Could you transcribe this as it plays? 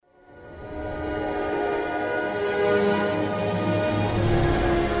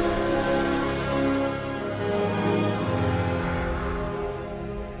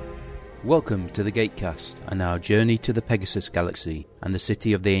Welcome to the Gatecast and our journey to the Pegasus Galaxy and the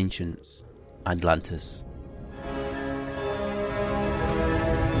city of the ancients, Atlantis.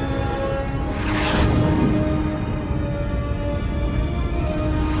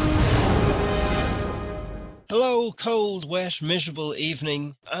 Hello, cold, wet, miserable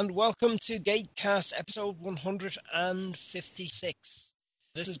evening, and welcome to Gatecast episode 156.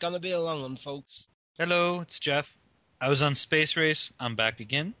 This is going to be a long one, folks. Hello, it's Jeff. I was on Space Race. I'm back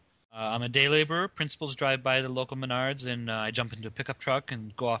again. I'm a day laborer. Principals drive by the local Menards, and I jump into a pickup truck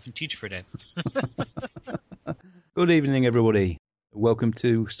and go off and teach for a day. Good evening, everybody. Welcome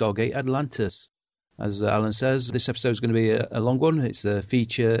to Stargate Atlantis. As Alan says, this episode is going to be a long one. It's a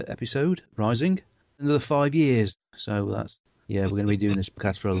feature episode, Rising. Another 5 years. So that's, we're going to be doing this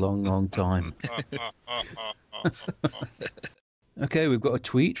podcast for a long, long time. Okay, we've got a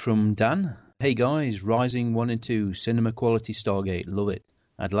tweet from Dan. Hey guys, Rising 1 and 2, cinema quality Stargate, love it.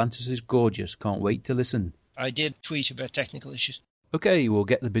 Atlantis is gorgeous, can't wait to listen. I did tweet about technical issues. Okay, we'll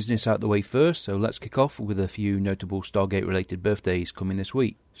get the business out of the way first, so let's kick off with a few notable Stargate-related birthdays coming this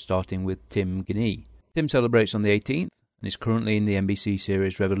week, starting with Tim Guinea. Tim celebrates on the 18th, and is currently in the NBC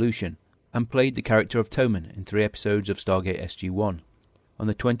series Revolution, and played the character of Toman in 3 episodes of Stargate SG-1. On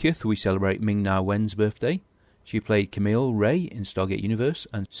the 20th, we celebrate Ming-Na Wen's birthday. She played Camille Ray in Stargate Universe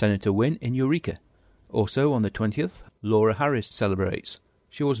and Senator Wynn in Eureka. Also on the 20th, Laura Harris celebrates.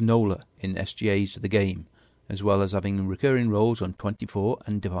 She was Nola in SGA's The Game, as well as having recurring roles on 24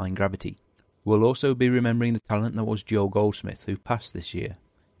 and Defying Gravity. We'll also be remembering the talent that was Joe Goldsmith, who passed this year.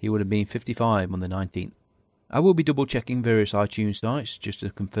 He would have been 55 on the 19th. I will be double-checking various iTunes sites just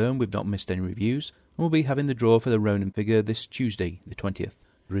to confirm we've not missed any reviews, and we'll be having the draw for the Ronin figure this Tuesday, the 20th.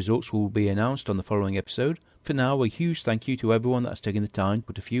 The results will be announced on the following episode. For now, a huge thank you to everyone that has taken the time to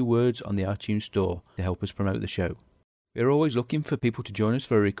put a few words on the iTunes store to help us promote the show. We are always looking for people to join us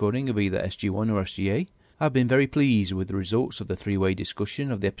for a recording of either SG1 or SGA. I've been very pleased with the results of the 3-way discussion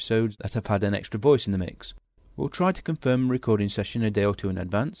of the episodes that have had an extra voice in the mix. We'll try to confirm a recording session a day or two in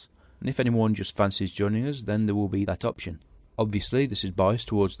advance, and if anyone just fancies joining us, then there will be that option. Obviously, this is biased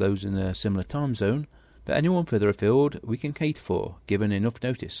towards those in a similar time zone, but anyone further afield we can cater for, given enough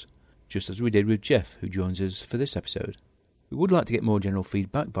notice, just as we did with Jeff, who joins us for this episode. We would like to get more general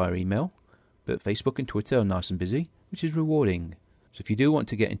feedback via email, but Facebook and Twitter are nice and busy, which is rewarding. So if you do want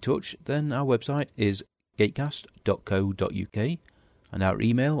to get in touch, then our website is gatecast.co.uk, and our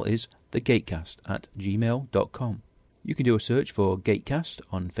email is thegatecast@gmail.com. You can do a search for Gatecast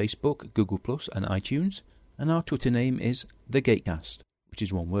on Facebook, Google+, and iTunes, and our Twitter name is thegatecast, which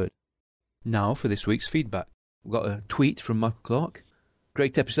is one word. Now for this week's feedback. We've got a tweet from Michael Clark.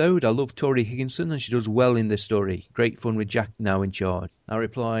 Great episode. I love Tori Higginson and she does well in this story. Great fun with Jack now in charge. I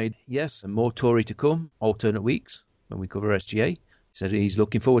replied, yes, and more Tori to come, alternate weeks, when we cover SGA. He said he's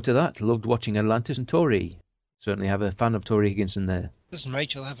looking forward to that. Loved watching Atlantis and Tori. Certainly have a fan of Tori Higginson there. Doesn't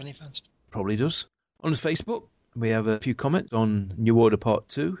Rachel have any fans? Probably does. On Facebook, we have a few comments on New Order Part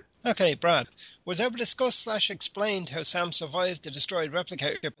 2. Okay, Brad. Was ever discussed/explained how Sam survived the destroyed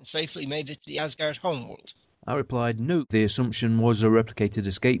replicator ship and safely made it to the Asgard homeworld? I replied, no, the assumption was a replicated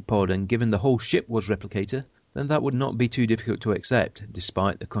escape pod, and given the whole ship was replicator, then that would not be too difficult to accept,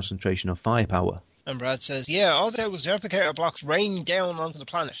 despite the concentration of firepower. And Brad says, yeah, all that was the replicator blocks raining down onto the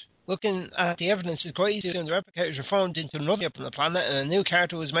planet. Looking at the evidence, it's quite easy to assume the replicators were formed into another ship on the planet, and a new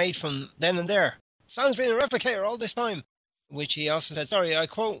character was made from then and there. Sam's been a replicator all this time. Which he also said, sorry, I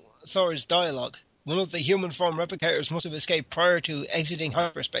quote Thor's dialogue. One of the human form replicators must have escaped prior to exiting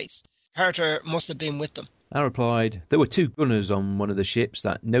hyperspace. Carter must have been with them. I replied, there were 2 gunners on one of the ships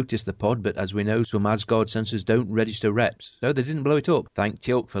that noticed the pod, but as we know, some Asgard sensors don't register reps, so they didn't blow it up. Thank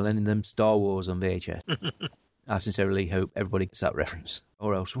Tilk for lending them Star Wars on VHS. I sincerely hope everybody gets that reference.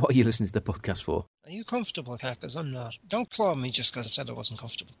 Or else, what are you listening to the podcast for? Are you comfortable, Kat? Because I'm not. Don't claw me just because I said I wasn't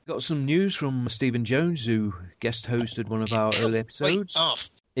comfortable. Got some news from Stephen Jones, who guest hosted one of our early episodes. Wait, off.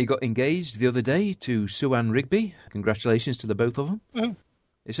 He got engaged the other day to Sue-Ann Rigby. Congratulations to the both of them. Mm-hmm.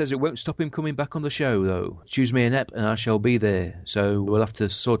 It says it won't stop him coming back on the show, though. Choose me an ep and I shall be there. So we'll have to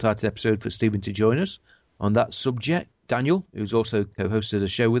sort out an episode for Stephen to join us. On that subject, Daniel, who's also co-hosted a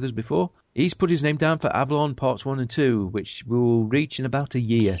show with us before, he's put his name down for Avalon Parts 1 and 2, which we'll reach in about a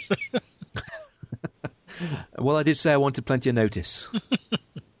year. Well, I did say I wanted plenty of notice.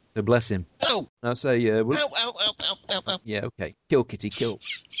 So bless him. Ow! I'll say, Ow, ow, ow, ow, ow, ow. Yeah, okay. Kill, kitty, kill.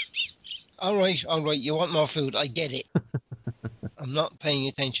 All right. You want more food. I get it. I'm not paying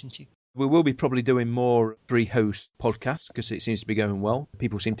attention to you. We will be probably doing more free host podcasts because it seems to be going well.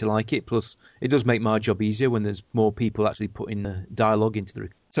 People seem to like it. Plus, it does make my job easier when there's more people actually putting dialogue into the.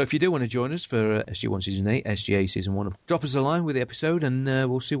 So if you do want to join us for SG1 Season 8, SGA Season 1, drop us a line with the episode and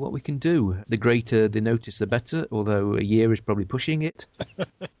we'll see what we can do. The greater the notice, the better, although a year is probably pushing it.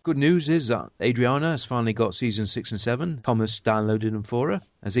 Good news is that Adriana has finally got Season 6 and 7. Thomas downloaded them for her.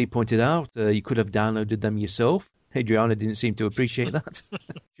 As he pointed out, you could have downloaded them yourself. Adriana didn't seem to appreciate that.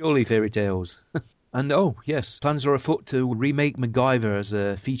 Surely fairy tales. And oh, yes, plans are afoot to remake MacGyver as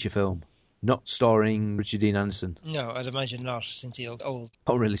a feature film, not starring Richard Dean Anderson. No, I'd imagine not, since he's old.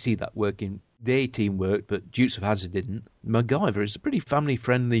 I don't really see that working. The A-Team worked, but Dukes of Hazzard didn't. MacGyver is a pretty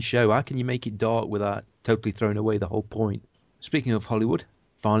family-friendly show. How can you make it dark without totally throwing away the whole point? Speaking of Hollywood,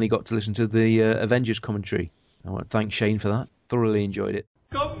 finally got to listen to the Avengers commentary. I want to thank Shane for that. Thoroughly enjoyed it.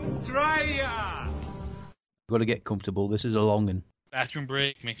 Come try ya! Got to get comfortable. This is a long one. Bathroom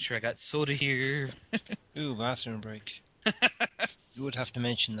break. Make sure I got soda here. Ooh, bathroom break. You would have to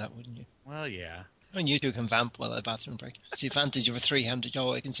mention that, wouldn't you? Well, yeah. And you two can vamp while at bathroom break. It's the advantage of a three-handed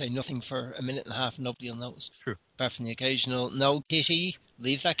show. I can say nothing for a minute and a half and nobody will notice. True. Apart from the occasional, no, Kitty,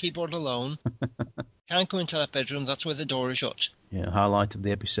 leave that keyboard alone. Can't go into that bedroom, that's where the door is shut. Yeah, highlight of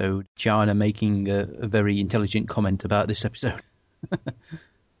the episode. China making a very intelligent comment about this episode.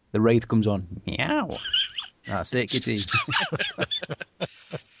 The Wraith comes on. Meow. That's it, Kitty.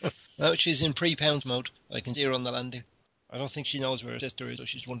 No, she's in pre-pound mode. I can see her on the landing. I don't think she knows where her sister is, so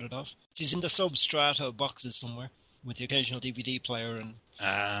she's wandered off. She's in the substrata boxes somewhere, with the occasional DVD player and...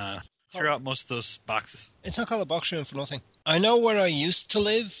 Threw out most of those boxes. It's not called a box room for nothing. I know where I used to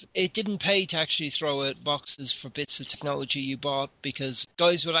live. It didn't pay to actually throw out boxes for bits of technology you bought because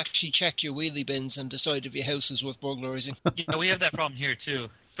guys would actually check your wheelie bins and decide if your house was worth burglarizing. Yeah, we have that problem here, too.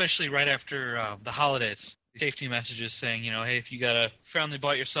 Especially right after the holidays. Safety messages saying, hey, if you got a family,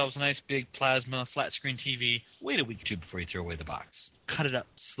 bought yourselves a nice big plasma flat screen TV, wait a week or two before you throw away the box. Cut it up,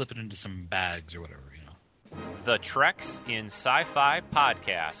 slip it into some bags or whatever, The Treks in Sci-Fi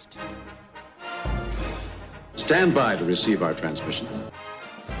Podcast. Stand by to receive our transmission.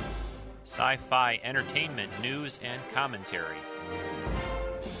 Sci-fi entertainment news and commentary.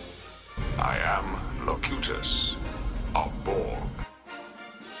 I am Locutus of Borg.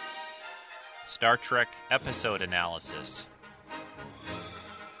 Star Trek episode analysis.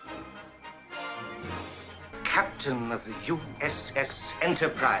 Captain of the USS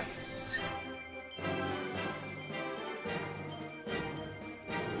Enterprise.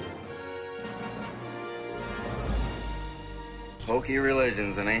 Hokey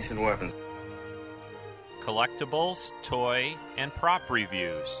religions and ancient weapons. Collectibles, toy, and prop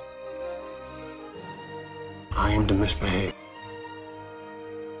reviews. I am to misbehave.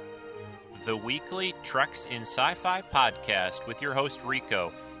 The weekly Treks in Sci-Fi podcast with your host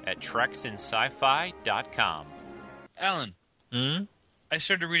Rico at treksinsci-fi.com. Alan, I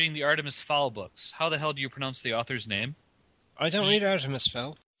started reading the Artemis Fowl books. How the hell do you pronounce the author's name? I don't read Artemis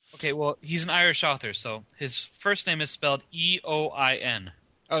Fowl. Okay, well, he's an Irish author, so his first name is spelled E-O-I-N.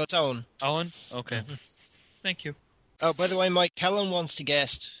 Oh, it's Owen. Owen? Okay. Thank you. Oh, by the way, Mike, Helen wants to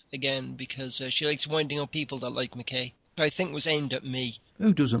guest again because she likes winding up people that like McKay. I think was aimed at me.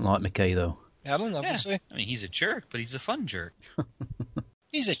 Who doesn't like McKay, though? Helen, obviously. Yeah. I mean, he's a jerk, but he's a fun jerk.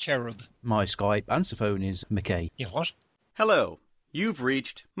 He's a cherub. My Skype answer phone is McKay. Yeah, what? Hello. You've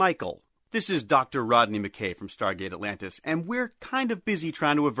reached Michael. This is Dr. Rodney McKay from Stargate Atlantis, and we're kind of busy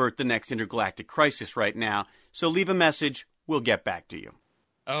trying to avert the next intergalactic crisis right now, so leave a message. We'll get back to you.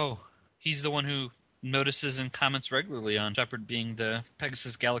 Oh, he's the one who notices and comments regularly on Shepard being the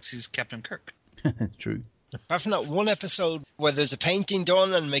Pegasus Galaxy's Captain Kirk. True. Apart from that one episode where there's a painting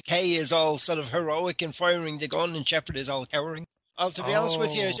done and McKay is all sort of heroic in firing the gun and Shepard is all cowering. To be honest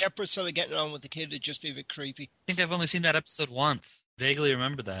with you, Shepard's sort of getting on with the kid. It'd just be a bit creepy. I think I've only seen that episode once. Vaguely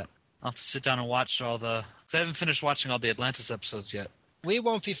remember that. I'll have to sit down and watch all the... I haven't finished watching all the Atlantis episodes yet. We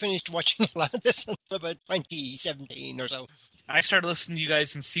won't be finished watching Atlantis until about 2017 or so. I started listening to you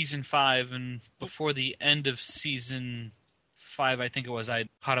guys in Season 5, and before the end of Season 5, I think it was, I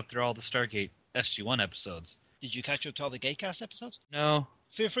caught up through all the Stargate SG-1 episodes. Did you catch up to all the Gatecast episodes? No.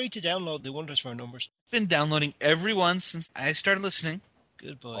 Feel free to download the Wonders for Numbers. Been downloading every one since I started listening.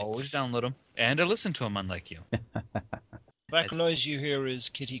 Good boy. Always download them. And I listen to them, unlike you. Background noise you hear is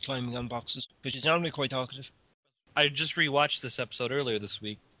Kitty climbing on boxes, because she's normally quite talkative. I just rewatched this episode earlier this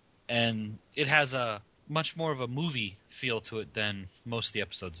week, and it has a much more of a movie feel to it than most of the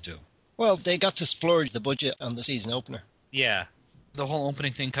episodes do. Well, they got to splurge the budget on the season opener. Yeah. The whole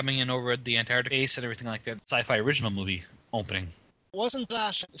opening thing coming in over at the Antarctic base and everything like that. Sci-fi original movie opening. Wasn't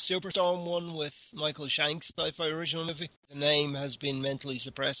that Superstorm one with Michael Shanks' sci-fi original movie? The name has been mentally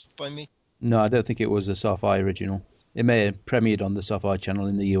suppressed by me. No, I don't think it was a Sci-Fi original. It may have premiered on the Sci-Fi channel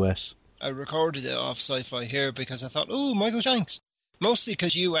in the US. I recorded it off Sci-Fi here because I thought, oh, Michael Shanks. Mostly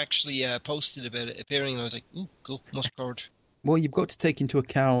because you actually posted about it appearing, and I was like, cool, must record. Well, you've got to take into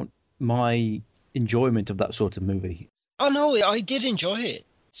account my enjoyment of that sort of movie. Oh, no, I did enjoy it.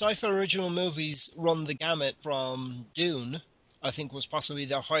 Sci-Fi original movies run the gamut from Dune, I think was possibly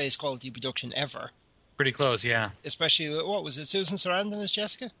their highest quality production ever. Pretty close, yeah. Especially, what was it, Susan Sarandon as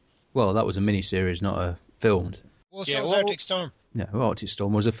Jessica? Well, that was a miniseries, not a film. Well, so was Arctic Storm. No, Arctic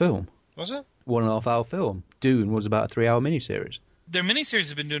Storm was a film. Was it? 1.5 hour film. Dune was about a 3 hour miniseries. Their miniseries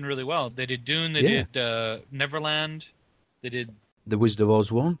have been doing really well. They did Dune, they did Neverland, they did... The Wizard of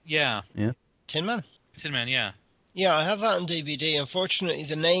Oz one? Yeah. Tin Man? Tin Man, yeah. Yeah, I have that on DVD. Unfortunately,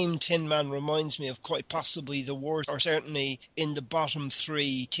 the name Tin Man reminds me of quite possibly the worst, or certainly in the bottom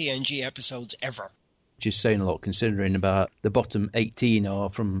 3 TNG episodes ever. Which is saying a lot, considering about the bottom 18 are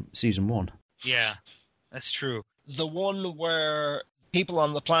from season 1. Yeah, that's true. The one where people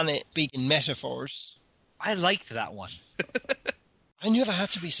on the planet speak in metaphors. I liked that one. I knew there had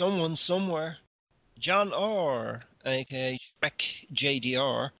to be someone somewhere. John Orr, a.k.a. Shrek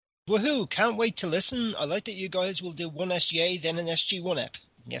JDR. Woohoo, can't wait to listen. I like that you guys will do one SGA, then an SG1 ep.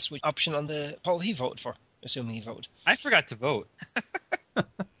 Guess which option on the poll he voted for, assuming he voted. I forgot to vote.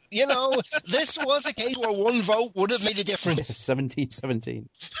 You know, this was a case where one vote would have made a difference. 17-17.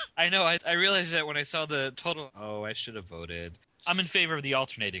 I know, I realized that when I saw the total. Oh, I should have voted. I'm in favor of the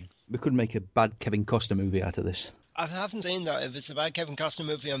alternating. We could make a bad Kevin Costner movie out of this. I haven't seen that. If it's a bad Kevin Costner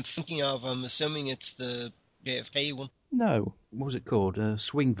movie I'm thinking of, I'm assuming it's the JFK one. No, what was it called? A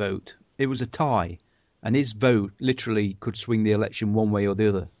swing vote. It was a tie, and his vote literally could swing the election one way or the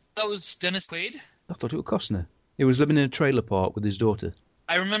other. That was Dennis Quaid? I thought it was Costner. He was living in a trailer park with his daughter.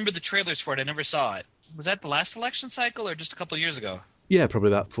 I remember the trailers for it. I never saw it. Was that the last election cycle or just a couple of years ago? Yeah, probably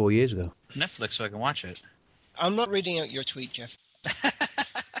about 4 years ago. Netflix, so I can watch it. I'm not reading out your tweet, Jeff.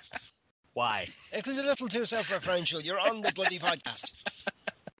 Why? It's a little too self-referential. You're on the bloody podcast.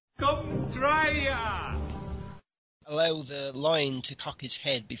 Come try ya! Allow the lion to cock his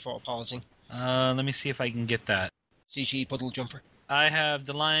head before pausing. Let me see if I can get that. CG puddle jumper. I have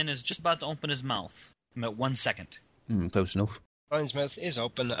the lion is just about to open his mouth. I'm at 1 second. Close enough. Lion's mouth is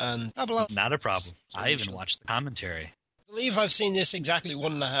open and... Not a problem. I even watched the commentary. I believe I've seen this exactly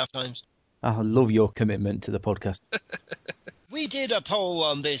 1.5 times. I love your commitment to the podcast. We did a poll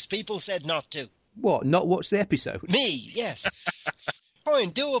on this. People said not to. What, not watch the episode? Me, yes. Fine,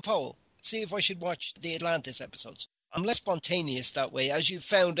 do a poll. See if I should watch the Atlantis episodes. I'm less spontaneous that way, as you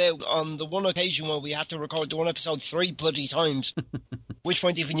found out on the one occasion where we had to record the one episode 3 bloody times. Which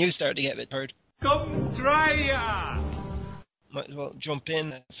point even you started to get a bit heard. Come try ya! Might as well jump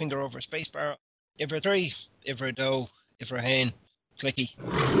in, finger over spacebar. Ivra 3, Ivra Do, Ivra Hain, clicky.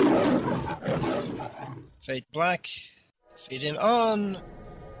 Fade black, fade in on.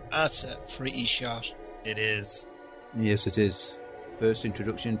 That's a pretty shot. It is. Yes, it is. First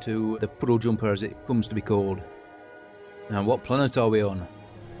introduction to the puddle jumper, as it comes to be called. And what planet are we on?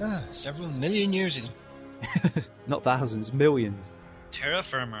 Several million years ago. Not thousands, millions. Terra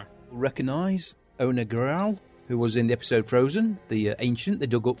Firma. Recognise Ona Gral, who was in the episode Frozen, the ancient they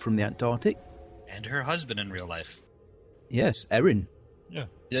dug up from the Antarctic. And her husband in real life. Yes, Erin. Yeah.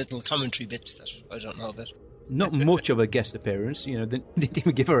 Little commentary bits that I don't know about. Not much of a guest appearance, they didn't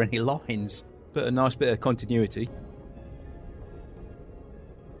even give her any lines, but a nice bit of continuity.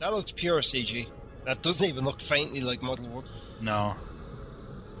 That looks pure CG. That doesn't even look faintly like model work. No.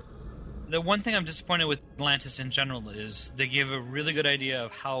 The one thing I'm disappointed with Atlantis in general is they give a really good idea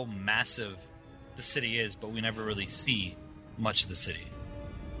of how massive the city is, but we never really see much of the city.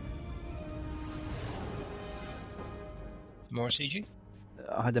 More CG?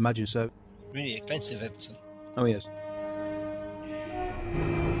 I'd imagine so. Really expensive episode. Oh, yes.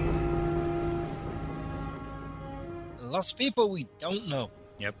 Lots of people we don't know.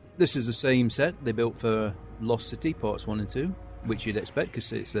 Yep. This is the same set they built for Lost City Parts 1 and 2, which you'd expect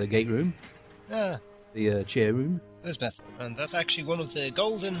because it's the gate room, the chair room. Elizabeth. And that's actually one of the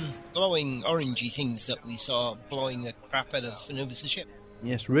golden, glowing, orangey things that we saw blowing the crap out of Anubis' ship.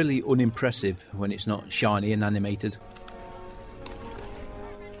 Yes, really unimpressive when it's not shiny and animated.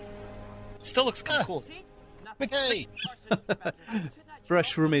 It still looks kind of cool. McKay!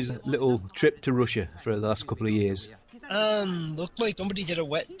 Fresh from his little trip to Russia for the last couple of years. And looked like somebody did a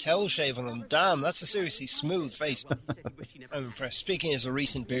wet towel shave on him. Damn, that's a seriously smooth face. I'm impressed. Speaking as a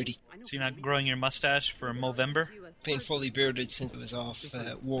recent beardy. So you're not growing your mustache for Movember? been fully bearded since it was off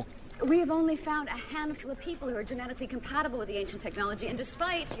work. We have only found a handful of people who are genetically compatible with the ancient technology, and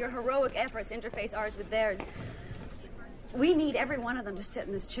despite your heroic efforts to interface ours with theirs, we need every one of them to sit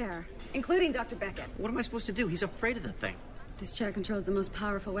in this chair, including Dr. Beckett. What am I supposed to do? He's afraid of the thing. This chair controls the most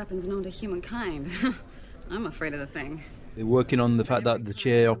powerful weapons known to humankind. I'm afraid of the thing. They're working on the fact that the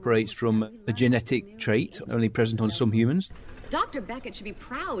chair operates from a genetic trait only present on some humans. Dr. Beckett should be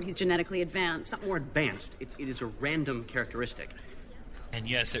proud he's genetically advanced. It's not more advanced. It is a random characteristic. And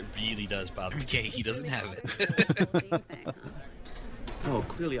yes, it really does bother McKay. He doesn't have it. Oh,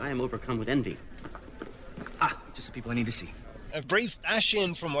 clearly I am overcome with envy. Just the people I need to see. A brief dash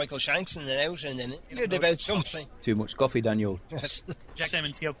in from Michael Shanks and then out, and then heard about something. Too much coffee, Daniel. Yes. Jack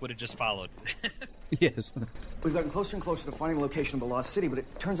Diamond Teal'c would have just followed. Yes. We've gotten closer and closer to finding the location of the lost city, but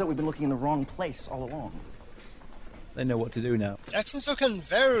it turns out we've been looking in the wrong place all along. They know what to do now. Jackson's looking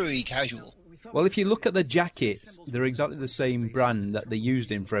very casual. Well, if you look at the jackets, they're exactly the same brand that they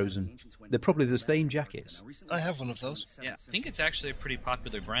used in Frozen. They're probably the same jackets. I have one of those. Yeah, I think it's actually a pretty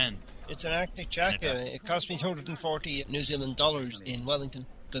popular brand. It's an Arctic jacket. It cost me 240 New Zealand dollars in Wellington,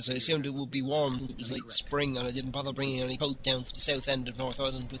 because I assumed it would be warm. It was late spring, and I didn't bother bringing any coat down to the south end of North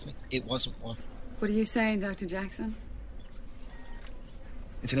Island with me. It wasn't warm. What are you saying, Dr. Jackson?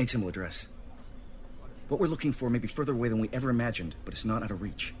 It's an atypical address. What we're looking for may be further away than we ever imagined, but it's not out of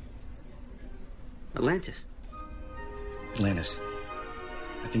reach. Atlantis. Atlantis.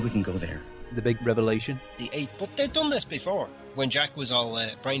 I think we can go there. The big revelation. The 8th. But they've done this before, when Jack was all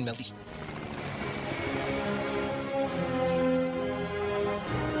brain melty.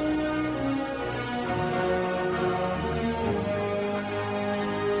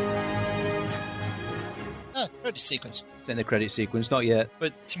 Credit sequence. It's in the credit sequence, not yet.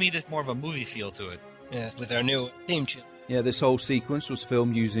 But to me, there's more of a movie feel to it. Yeah, with our new theme tune. Yeah, this whole sequence was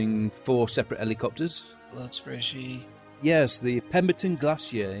filmed using 4 separate helicopters. Looks pretty. Yes, the Pemberton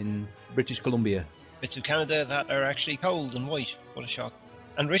Glacier in British Columbia. Bits of Canada that are actually cold and white. What a shock.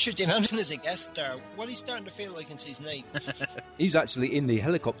 And Richard Dean Anderson is a guest star. What he's starting to feel like in season 8. He's actually in the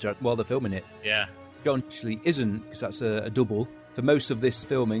helicopter while they're filming it. Yeah. John actually isn't, because that's a double. For most of this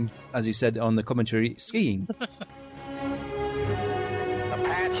filming, as he said on the commentary, skiing.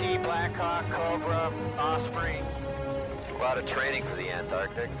 Apache, Blackhawk, Cobra, Osprey. It's a lot of training for the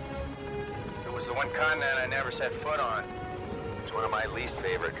Antarctic. It was the one continent I never set foot on. It's one of my least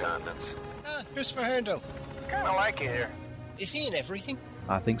favorite continents. Christopher Herndon. Kind of like it here. Is he in everything?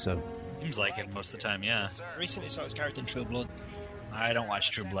 I think so. Seems like it most of the time, yeah. I recently saw his character in True Blood. I don't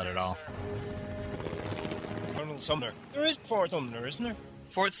watch True Blood at all. Colonel Sumner. There is Fort Sumner, isn't there?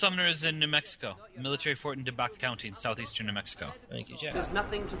 Fort Sumner is in New Mexico. A military fort in Debac County in southeastern New Mexico. Thank you, Jeff. There's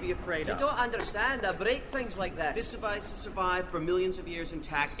nothing to be afraid of. You don't understand. I break things like this. This device has survived for millions of years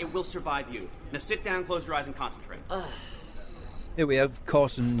intact. It will survive you. Now sit down, close your eyes, and concentrate. Here we have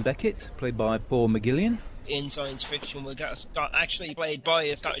Carson Beckett, played by Paul McGillian. In science fiction, we got actually played by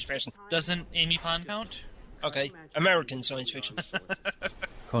a Scottish person. Doesn't Amy Pond count? Okay, American science fiction.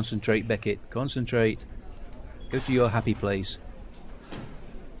 Concentrate, Beckett. Concentrate. Go to your happy place.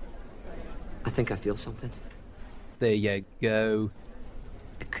 I think I feel something. There you go.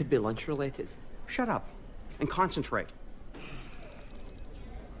 It could be lunch related. Shut up and concentrate.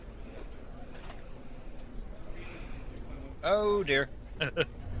 Oh dear.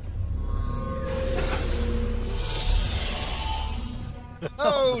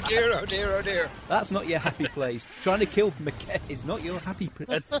 Oh dear, oh dear, oh dear. That's not your happy place. Trying to kill McKay is not your happy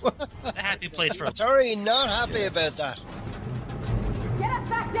place. A happy place for... Sorry, not happy about that. Get us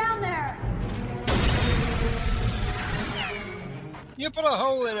back down there! You put a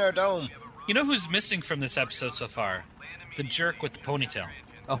hole in our dome. You know who's missing from this episode so far? The jerk with the ponytail.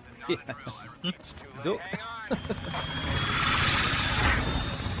 Oh, yeah. Duck.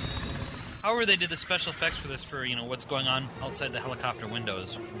 However, they did the special effects for this for, what's going on outside the helicopter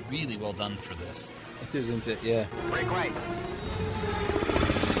windows. Really well done for this. It is, isn't it? Yeah. Break right.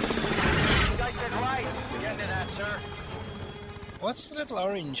 I said right. Get into that, sir. What's the little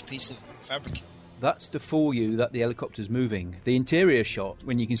orange piece of fabric? That's to fool you that the helicopter's moving. The interior shot,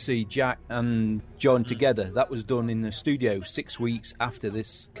 when you can see Jack and John together, that was done in the studio 6 weeks after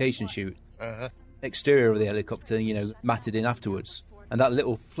this location shoot. Exterior of the helicopter, matted in afterwards. And that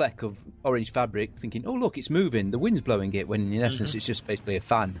little fleck of orange fabric, thinking, oh, look, it's moving, the wind's blowing it, when in essence it's just basically a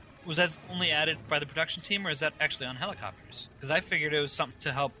fan. Was that only added by the production team, or is that actually on helicopters? Because I figured it was something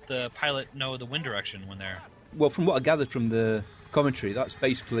to help the pilot know the wind direction when they're... Well, from what I gathered from the commentary, that's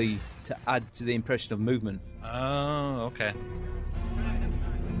basically to add to the impression of movement. Oh, okay.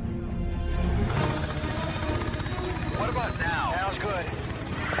 What about now? Sounds good.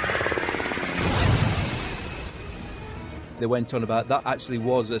 they went on about that actually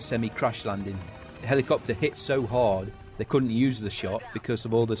was a semi-crash landing. The helicopter hit so hard they couldn't use the shot because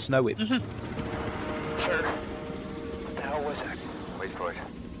of all the snow it... Sure. What the hell was that? Wait for it.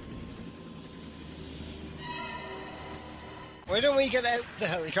 Why don't we get out the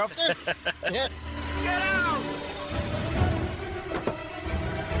helicopter? Yeah. Get out!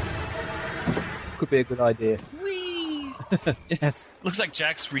 Could be a good idea. Whee! Yes. Looks like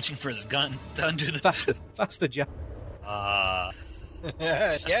Jack's reaching for his gun to undo the... Faster, Jack.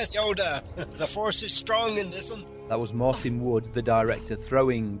 Yes, Yoda. The Force is strong in this one. That was Martin Wood, the director,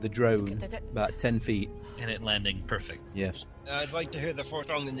 throwing the drone about 10 feet. And it landing perfect. Yes. I'd like to hear the Force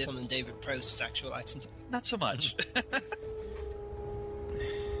strong in this one in David Prowse's actual accent. Not so much.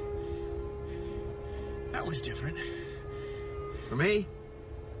 That was different. For me,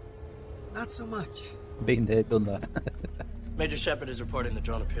 not so much. Been there, done that. Major Shepard is reporting the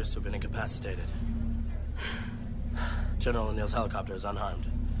drone appears to have been incapacitated. General O'Neill's helicopter is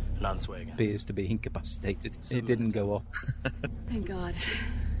unharmed and on its way again. Appears to be incapacitated. It didn't go off. Thank God.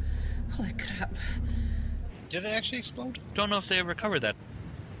 Holy crap. Did they actually explode? Don't know if they ever covered that.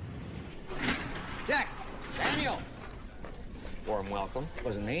 Jack! Daniel! Warm welcome.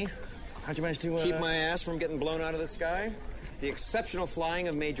 Wasn't me. How'd you manage to, Keep my ass from getting blown out of the sky? The exceptional flying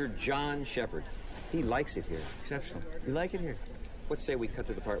of Major John Shepard. He likes it here. Exceptional. You like it here? Let's say we cut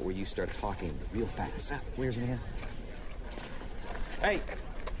to the part where you start talking real fast. Where's in here? Hey,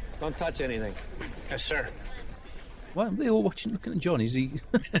 don't touch anything. Yes, sir. Why are they all looking at John? Is he...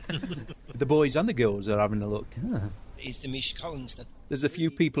 The boys and the girls are having a look. Ah. He's the Misha Collins then. There's a few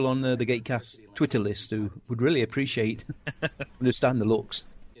people on the Gatecast Twitter list who would really appreciate, understand the looks.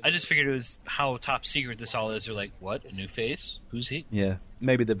 I just figured it was how top secret this all is. They're like, what? A new face? Who's he? Yeah.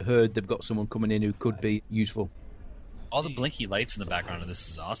 Maybe they've heard they've got someone coming in who could be useful. All the blinky lights in the background of this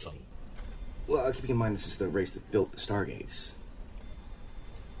is awesome. Well, keeping in mind this is the race that built the Stargates.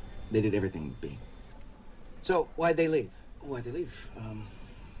 They did everything big. So, why'd they leave? Why'd they leave?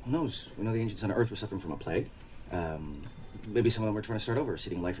 Who knows? We know the ancients on Earth were suffering from a plague. Maybe some of them were trying to start over,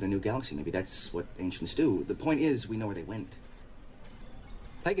 seeding life in a new galaxy. Maybe that's what ancients do. The point is, we know where they went.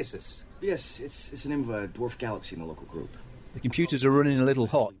 Pegasus. Yes, it's the name of a dwarf galaxy in the local group. The computers are running a little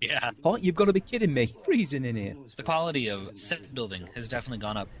hot. Yeah. Hot? You've got to be kidding me. Freezing in here. The quality of set building has definitely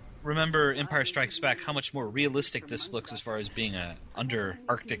gone up. Remember Empire Strikes Back, how much more realistic this looks as far as being a under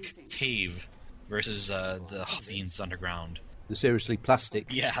Arctic cave versus the scenes underground. They're seriously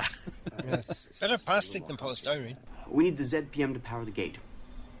plastic. Yeah. Yes. Better plastic than polystyrene. We need the ZPM to power the gate.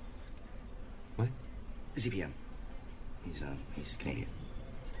 What? ZPM. He's Canadian.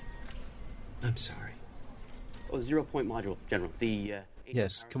 I'm sorry. Oh, the 0-point module, General. The,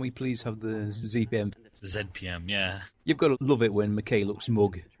 Yes, can we please have the ZPM? The ZPM, yeah. You've got to love it when McKay looks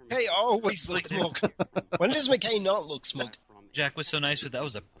smug. McKay always looks smug. When does McKay not look smug? Jack was so nice with that.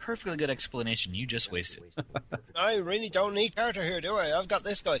 Was a perfectly good explanation you just wasted. I really don't need Carter here, do I? I've got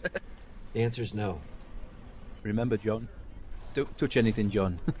this guy. The answer's no. Remember, John? Don't touch anything,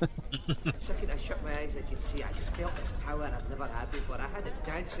 John. The second I shut my eyes, I could see. I just felt this power I've never had before. I had it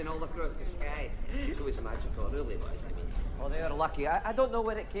dancing all across the sky. It was magical, it really was. I mean, oh, they were lucky. I don't know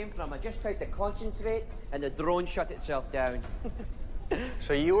where it came from. I just tried to concentrate, and the drone shut itself down.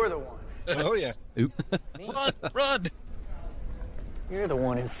 So you were the one. Oh, yeah. Oop. Run, run! You're the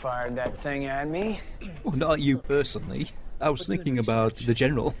one who fired that thing at me. Well, not you personally. I was thinking about the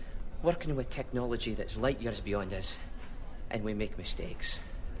General. Working with technology that's light years beyond us, and we make mistakes.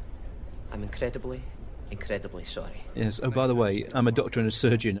 I'm incredibly, incredibly sorry. Yes, oh, by the way, I'm a doctor and a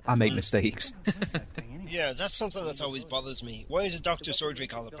surgeon. I make mistakes. Yeah, that's something that always bothers me. Why is a doctor's surgery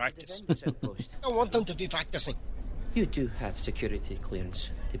called a practice? I don't want them to be practicing. You do have security clearance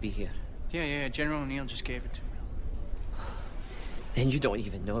to be here. Yeah, General O'Neill just gave it to me. And you don't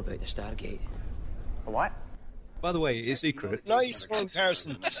even know about the Stargate. What? By the way, it's secret. Nice one,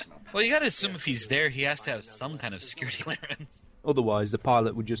 Carson. Well, you gotta assume if he's there, he has to have some kind of security clearance. Otherwise, the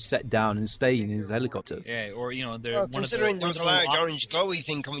pilot would just set down and stay in his helicopter. Yeah, or, you know, they're Well, considering there was a large orange glowy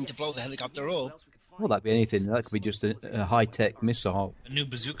thing coming to blow the helicopter up. Well, that'd be anything. That could be just a high-tech missile. A new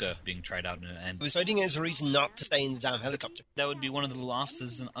bazooka being tried out. And It was citing it as a reason not to stay in the damn helicopter. that would be one of the little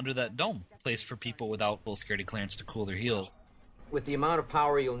offices under that dome, place for people without full security clearance to cool their heels. With the amount of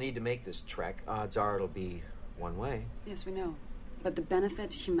power you'll need to make this trek, odds are it'll be one way. Yes, we know. But the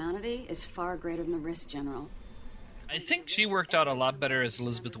benefit to humanity is far greater than the risk, General. I think she worked out a lot better as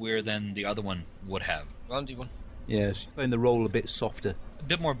Elizabeth Weir than the other one would have. Blondie one. Yeah, she's playing the role a bit softer. A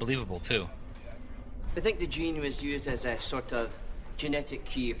bit more believable, too. I think the gene was used as a sort of genetic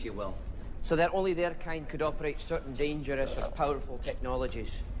key, if you will, so that only their kind could operate certain dangerous or powerful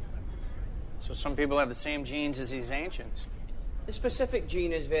technologies. So some people have the same genes as these ancients. The specific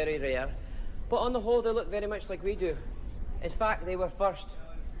gene is very rare, but on the whole, they look very much like we do. In fact, they were first.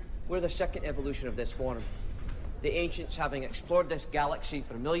 We're the second evolution of this form. The ancients having explored this galaxy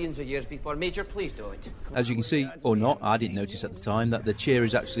for millions of years before. Major, please do it. As you can see, or not, I didn't notice at the time that the chair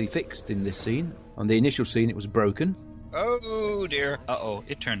is actually fixed in this scene. On the initial scene, it was broken. Oh, dear. Uh-oh,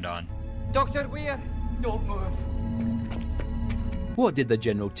 it turned on. Dr. Weir, don't move. What did the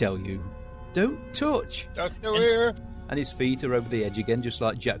General tell you? Don't touch. Dr. Weir. And his feet are over the edge again, just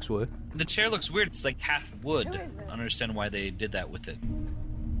like Jack's were. The chair looks weird. It's like half wood. I don't understand why they did that with it.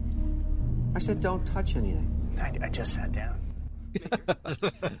 I said don't touch anything. I just sat down.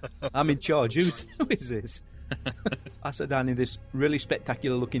 I'm in charge. Who is this? I sat down in this really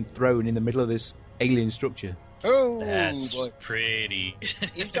spectacular looking throne in the middle of this alien structure. Oh, that's boy. Pretty.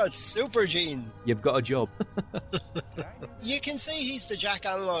 He's got super gene. You've got a job. You can see he's the Jack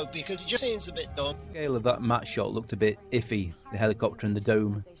analog because he just seems a bit dumb. The scale of that matte shot looked a bit iffy. The helicopter and the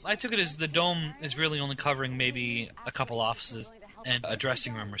dome. I took it as the dome is really only covering maybe a couple offices and a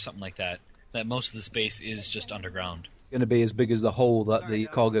dressing room or something like that. That most of the space is just underground. Going to be as big as the hole that the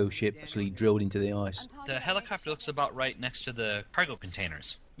cargo ship actually drilled into the ice. The helicopter looks about right next to the cargo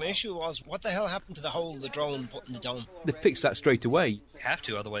containers. My issue was, what the hell happened to the hole the drone put in the dome? They fixed that straight away. Have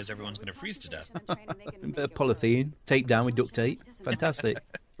to, otherwise everyone's going to freeze to death. A bit of polythene, taped down with duct tape. Fantastic.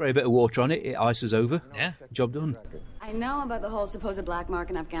 Spray a bit of water on it, it ices over. Yeah. Job done. I know about the whole supposed black mark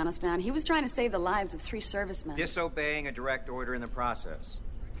in Afghanistan. He was trying to save the lives of 3 servicemen. Disobeying a direct order in the process.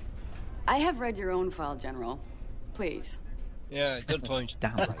 I have read your own file, General. Please. Yeah, good point.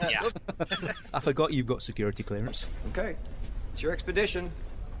 Damn. Yeah. I forgot you've got security clearance. Okay. It's your expedition.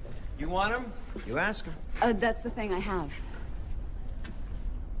 You want him? You ask him. That's the thing I have.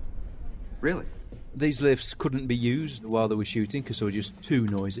 Really? These lifts couldn't be used while they were shooting because they were just too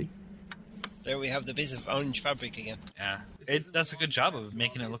noisy. There we have the bit of orange fabric again. Yeah. It does a good job of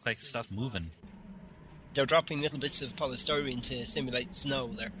making it look like stuff moving. They're dropping little bits of polystyrene to simulate snow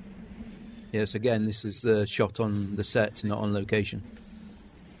there. Yes, again, this is the shot on the set, not on location.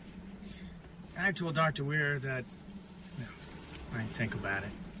 I told Dr. Weir that... No, I'd think about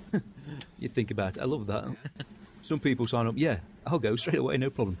it. You think about it. I love that. Some people sign up, yeah, I'll go straight away, no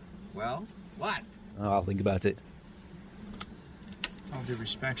problem. Well, what? I'll think about it. All due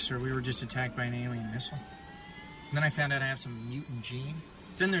respect, sir, we were just attacked by an alien missile. And then I found out I have some mutant gene.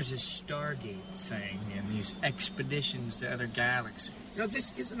 Then there's this Stargate thing and these expeditions to other galaxies. You know,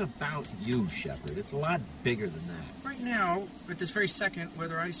 this isn't about you, Shepard. It's a lot bigger than that. Right now, at this very second,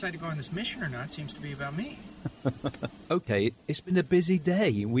 whether I decide to go on this mission or not seems to be about me. Okay, it's been a busy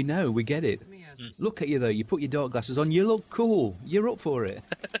day. We know, we get it. Look at you, though. You put your dark glasses on. You look cool. You're up for it.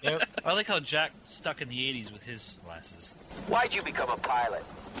 Yep. I like how Jack stuck in the 80s with his glasses. Why'd you become a pilot?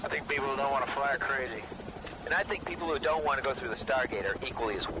 I think people who don't want to fly are crazy. And I think people who don't want to go through the Stargate are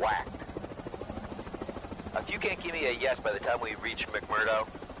equally as whacked. If you can't give me a yes by the time we reach McMurdo,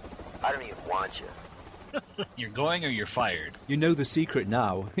 I don't even want you. You're going or you're fired. You know the secret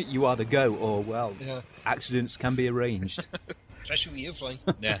now. You either go or, well, accidents can be arranged. Especially with you flying.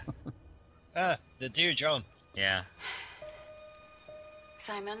 Yeah. The Dear John. Yeah.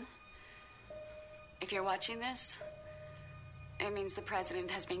 Simon, if you're watching this, it means the President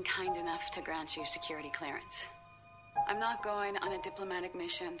has been kind enough to grant you security clearance. I'm not going on a diplomatic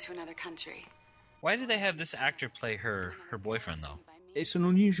mission to another country. Why did they have this actor play her boyfriend, though? It's an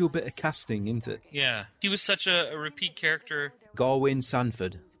unusual bit of casting, isn't it? Yeah. He was such a repeat character. Garwin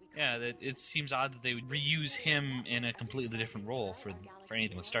Sanford. Yeah, that it seems odd that they would reuse him in a completely different role for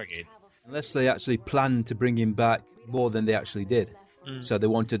anything with Stargate. Unless they actually planned to bring him back more than they actually did. So they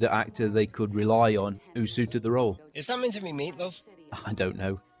wanted an actor they could rely on who suited the role. Is that meant to be Meatloaf? I don't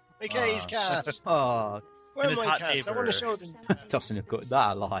know. McKay's cat. Where are my cats? I want to show them. Tossing a cut. That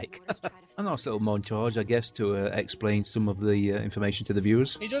I like. A nice little montage, I guess, to explain some of the information to the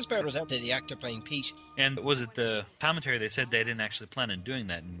viewers. He does bear resemble the actor playing Pete. And was it the commentary they said they didn't actually plan on doing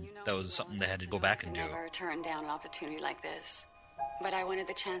that, and that was something they had to go back and do? I never turned down an opportunity like this, but I wanted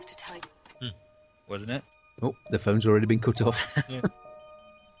the chance to tell you. Wasn't it? Oh, the phone's already been cut off. Yeah.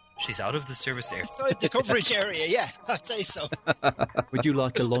 She's out of the service area. Inside the coverage area, yeah, I'd say so. Would you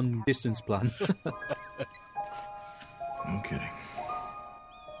like a long distance plan? No kidding.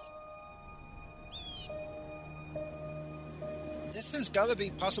 This has got to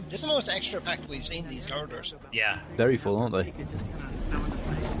be possible. This is the most extra packed we've seen these corridors. Yeah. Very full, aren't they?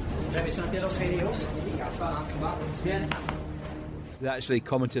 They actually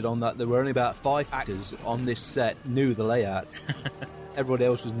commented on that there were only about 5 actors on this set knew the layout. Everybody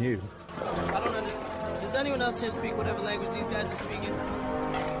else was new. I don't understand. Does anyone else here speak whatever language these guys are speaking?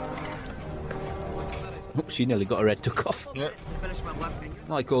 Oh, she nearly got her head took off. Yeah.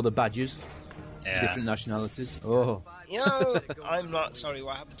 Like all the badgers. Yeah. Different nationalities. Oh. You know, I'm not sorry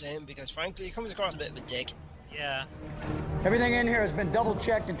what happened to him because, frankly, he comes across a bit of a dick. Yeah. Everything in here has been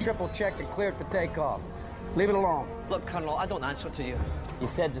double-checked and triple-checked and cleared for takeoff. Leave it alone. Look, Colonel, I don't answer to you. You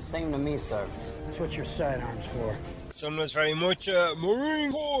said the same to me, sir. That's what your sidearm's for. Son was very much a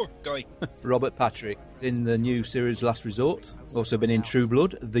Marine Corps guy. Robert Patrick in the new series Last Resort. Also been in True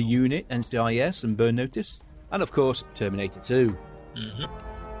Blood, The Unit, NCIS and Burn Notice. And of course, Terminator 2.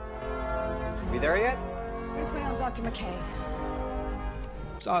 We there yet? We're just waiting on Dr. McKay.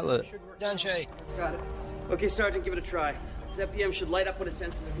 Silent. Dan Shay. Got it. Okay, Sergeant, give it a try. This FPM should light up when it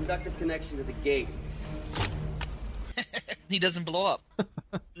senses a conductive connection to the gate. He doesn't blow up.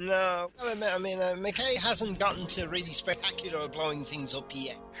 No, I mean, McKay hasn't gotten to really spectacular blowing things up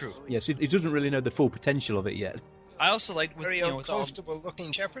yet. True. Yes, he doesn't really know the full potential of it yet. I also like with, Very you know, with all,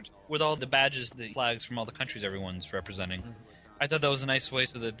 uncomfortable-looking Shepard. with all the badges, the flags from all the countries everyone's representing. I thought that was a nice way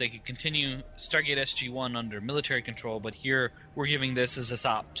so that they could continue Stargate SG-1 under military control, but here we're giving this as a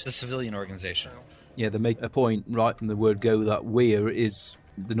SOP to the civilian organization. Yeah, they make a point right from the word go that Weir is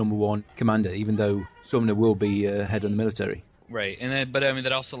the number one commander, even though Sumner will be head of the military. Right, and then, but I mean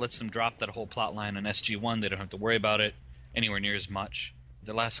that also lets them drop that whole plot line on SG-1. They don't have to worry about it anywhere near as much.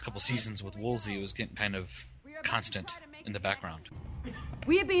 The last couple seasons with Woolsey was getting kind of constant in the background.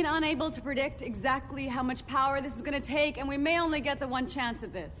 We have been unable to predict exactly how much power this is going to take, and we may only get the one chance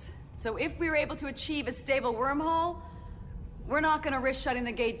at this. So if we are able to achieve a stable wormhole, we're not going to risk shutting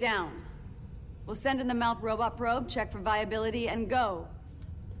the gate down. We'll send in the Malp robot probe, check for viability, and go.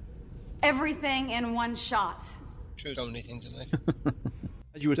 Everything in one shot. True, so many things in life.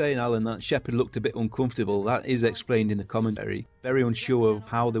 As you were saying, Alan, that Shepard looked a bit uncomfortable. That is explained in the commentary. Very unsure of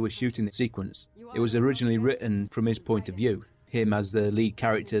how they were shooting the sequence. It was originally written from his point of view. Him as the lead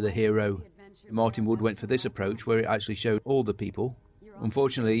character, the hero. Martin Wood went for this approach where it actually showed all the people.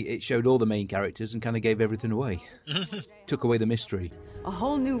 Unfortunately, it showed all the main characters and kind of gave everything away. Took away the mystery. A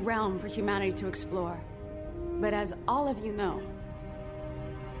whole new realm for humanity to explore. But as all of you know,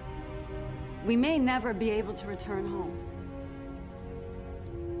 we may never be able to return home.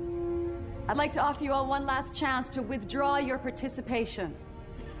 I'd like to offer you all one last chance to withdraw your participation.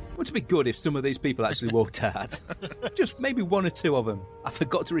 Wouldn't it be good if some of these people actually walked out? Just maybe one or two of them. I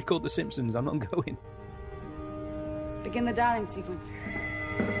forgot to record The Simpsons, I'm not going. Begin the dialing sequence.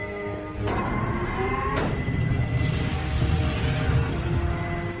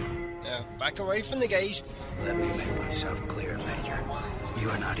 Now, back away from the gate. Let me make myself clear, Major. You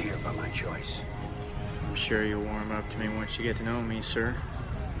are not here by my choice. I'm sure you'll warm up to me once you get to know me, sir.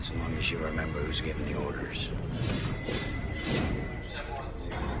 As long as you remember who's giving the orders.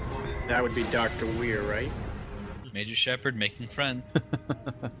 That would be Dr. Weir, right? Major Shepard making friends.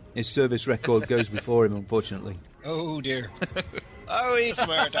 His service record goes before him, unfortunately. Oh, dear. Oh, he's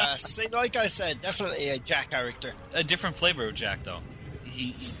smart ass. See, like I said, definitely a Jack character. A different flavor of Jack, though.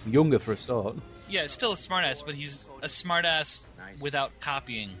 He's younger for a start. Yeah, still a smartass, but he's a smartass without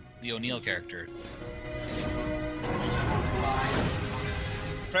copying the O'Neill character.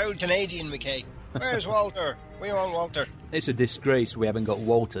 Proud Canadian McKay. Where's Walter? We want Walter. It's a disgrace we haven't got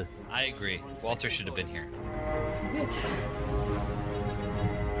Walter. I agree. Walter should have been here. This is it.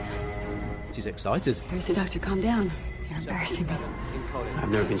 She's excited. Seriously, Doctor, calm down. You're embarrassing me. I've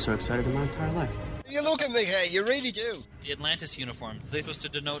never been so excited in my entire life. You look at McKay, you really do. The Atlantis uniform, are they supposed to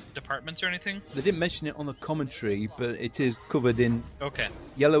denote departments or anything? They didn't mention it on the commentary, but it is covered in... Okay.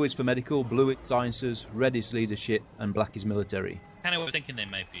 Yellow is for medical, blue is sciences, red is leadership, and black is military. Kind of was thinking they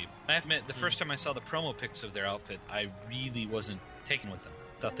might be. I have to admit, the first time I saw the promo pics of their outfit, I really wasn't taken with them.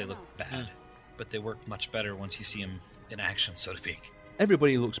 Thought they looked bad. But they work much better once you see them in action, so to speak.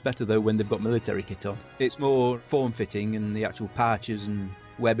 Everybody looks better, though, when they've got military kit on. It's more form-fitting and the actual patches and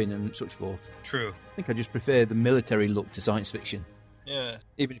webbing and such forth. True. I think I just prefer the military look to science fiction. Yeah.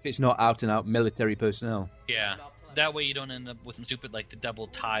 Even if it's not out-and-out military personnel. Yeah. That way you don't end up with stupid, like, the double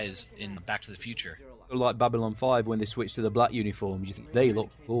ties in Back to the Future. Like Babylon 5 when they switched to the black uniforms, you think they look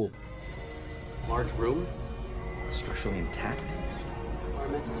cool. Large room? Structurally intact?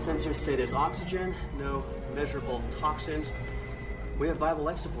 Environmental sensors say there's oxygen, no measurable toxins. We have viable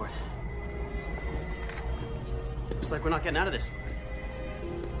life support. Looks like we're not getting out of this.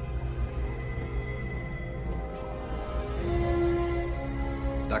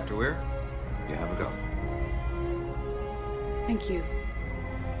 Dr. Weir, you have a go. Thank you,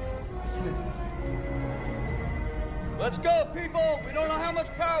 sir. Let's go, people! We don't know how much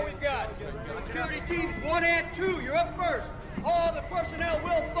power we've got. Security teams 1 and 2, you're up first. All the personnel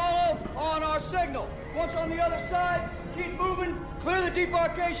will follow on our signal. Once on the other side, keep moving, clear the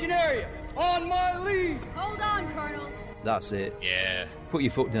debarkation area. On my lead! Hold on, Colonel. That's it. Yeah. Put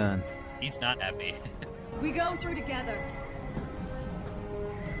your foot down. He's not happy. We go through together.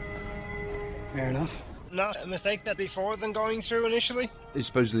 Fair enough. Not a mistake that before than going through initially?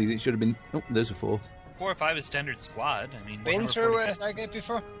 Supposedly it should have been... Oh, there's a fourth. 4 or 5 is standard squad. I mean, Been through a Stargate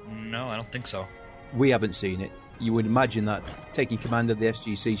before? No, I don't think so. We haven't seen it. You would imagine that taking command of the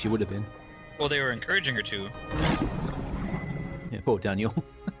SGC she would have been. Well, they were encouraging her to. Yeah, poor Daniel.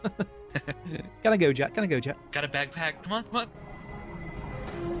 Can I go, Jack? Can I go, Jack? Got a backpack. Come on, come on.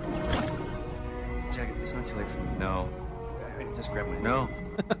 Jack, it's not too late for me. No. I just grab my... No.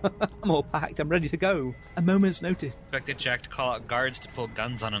 I'm all packed. I'm ready to go. A moment's notice. Expected Jack to call out guards to pull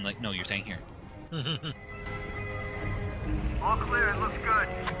guns on him. Like, no, you're staying here. All clear, it looks good.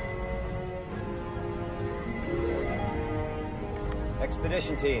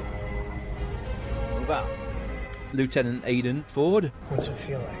 Expedition team. Move out. Lieutenant Aidan Ford. What's it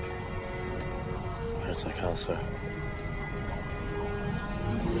feel like? Hurts like hell, sir.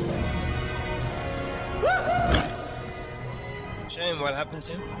 Shame what happens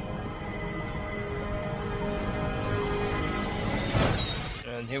here.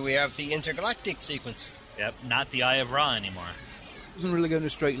 And here we have the intergalactic sequence. Yep, not the Eye of Ra anymore. It doesn't really go in a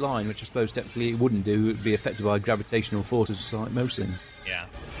straight line, which I suppose technically it wouldn't do. It would be affected by gravitational forces like most things. Yeah.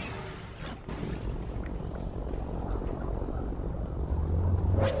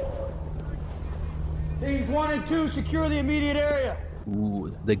 Teams 1 and 2, secure the immediate area.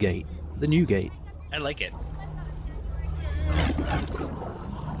 Ooh, the gate. The new gate. I like it.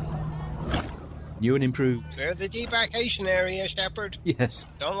 New and improved. Clear the debarkation area, Shepard. Yes.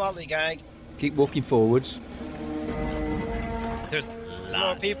 Don't lollygag. Keep walking forwards. There's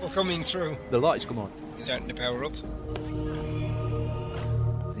more people coming through. The lights come on. Starting to power up.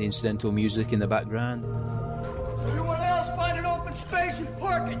 The incidental music in the background. Everyone else find an open space and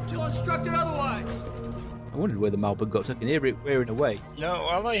park it until instructed otherwise. I wondered where the Malpad got. I can hear it wearing away. No,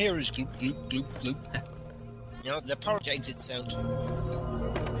 all I hear is gloop, gloop, gloop, gloop. You know, the porridge exit sound.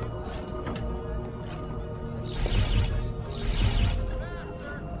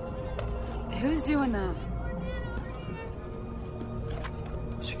 Who's doing that?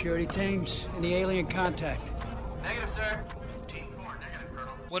 Security teams, any alien contact? Negative, sir. Team 4, negative,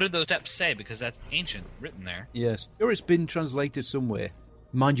 Colonel. What did those steps say? Because that's ancient, written there. Yes. Or it's been translated somewhere.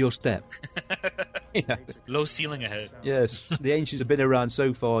 Mind your step. Yeah. Low ceiling ahead. Yes. The ancients have been around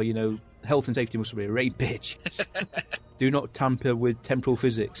so far, you know, health and safety must be a great bitch. Do not tamper with temporal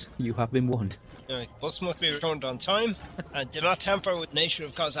physics. You have been warned. Books must be returned on time, and do not tamper with nature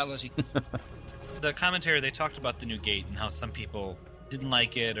of causality. The commentary, they talked about the new gate and how some people didn't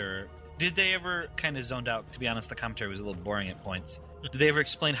like it, or did they ever kind of zoned out? To be honest, the commentary was a little boring at points. Did they ever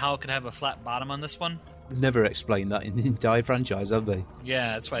explain how it could have a flat bottom on this one? Never explained that in the entire franchise, have they?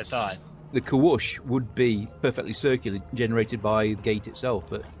 Yeah, that's what I thought. The Kawush would be perfectly circular, generated by the gate itself,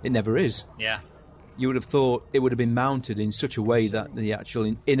 but it never is. Yeah. You would have thought it would have been mounted in such a way that the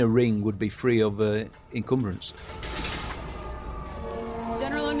actual inner ring would be free of encumbrance.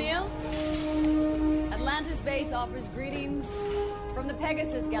 General O'Neill? Atlantis base offers greetings from the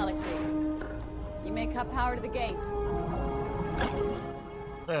Pegasus galaxy. You may cut power to the gate.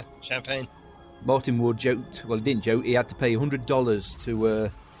 Champagne. Martin Wood joked, well, he didn't joke, he had to pay $100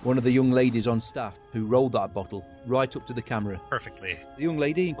 to one of the young ladies on staff who rolled that bottle right up to the camera. Perfectly. The young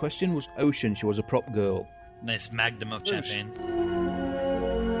lady in question was Ocean. She was a prop girl. Nice magnum of champagne.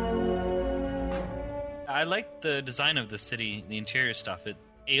 I like the design of the city, the interior stuff. It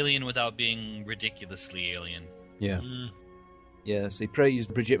alien without being ridiculously alien. Yeah. Yes, he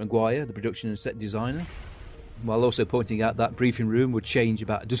praised Bridget McGuire, the production and set designer, while also pointing out that briefing room would change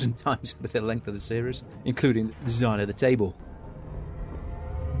about a dozen times with the length of the series, including the design of the table.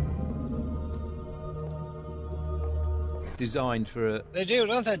 Designed for a... They do,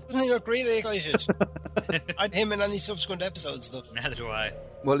 don't they? Doesn't he look really excited? I'd him in any subsequent episodes, though. Neither do I.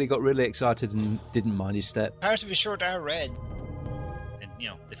 Well, he got really excited and didn't mind his step. Part of his shirt are red. And, you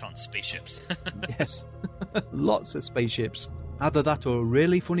know, they found spaceships. Yes. Lots of spaceships. Either that or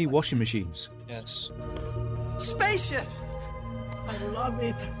really funny washing machines. Yes. Spaceships! I love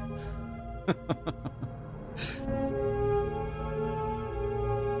it.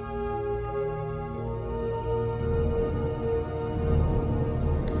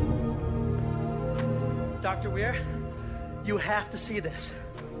 Dr. Weir, you have to see this.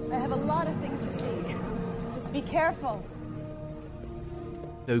 I have a lot of things to see. Just be careful.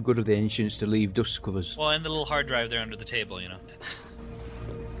 So good of the ancients to leave dust covers. Well, and the little hard drive there under the table, you know.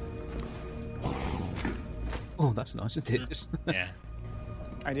 Oh, that's nice, isn't it? Yeah.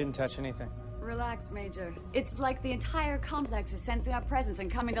 I didn't touch anything. Relax, Major. It's like the entire complex is sensing our presence and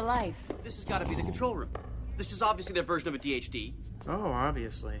coming to life. This has got to be the control room. This is obviously their version of a DHD. Oh,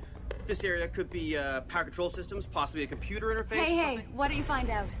 obviously. This area could be power control systems, possibly a computer interface. Hey, why don't you find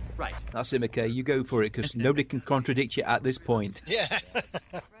out? Right. That's it, McKay. You go for it, because nobody can contradict you at this point. Yeah.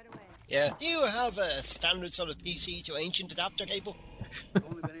 Yeah. Do you have a standard sort of PC to ancient adapter cable?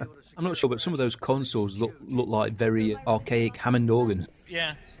 I'm not sure, but some of those consoles look like very archaic Hammond organs.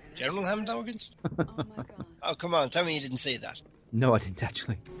 Yeah. General Hammond organs? Oh, come on. Tell me you didn't see that. No, I didn't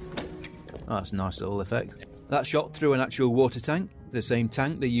actually. Oh, that's a nice little effect. That shot through an actual water tank, the same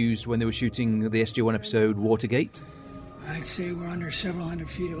tank they used when they were shooting the SG-1 episode Watergate. I'd say we're under several hundred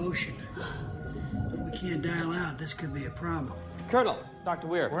feet of ocean. We can't dial out. This could be a problem. Colonel, Dr.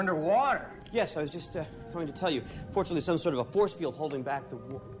 Weir. We're underwater. Yes, I was just going to tell you. Fortunately, some sort of a force field holding back the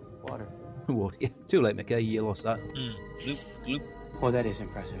water. Water, yeah. Too late, McKay. You lost that. Bloop, bloop. Oh, that is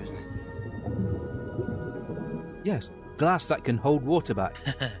impressive, isn't it? Yes. Glass that can hold water back.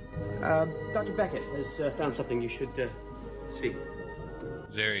 Dr. Beckett has found something you should see.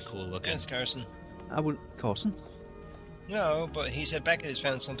 Very cool looking. Yes, Carson. Carson? No, but he said Beckett has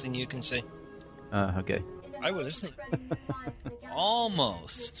found something you can see. Okay. I will listen.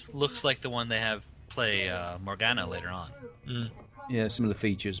 Almost looks like the one they have play Morgana later on. Yeah, similar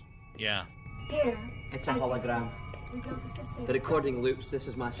features. Yeah. Here, it's a hologram. The recording loops. This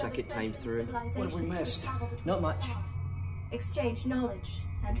is my second time through. What have we missed? Not much. Exchange knowledge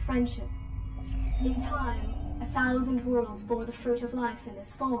and friendship. In time, 1,000 worlds bore the fruit of life in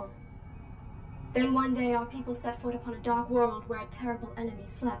this form. Then one day our people set foot upon a dark world where a terrible enemy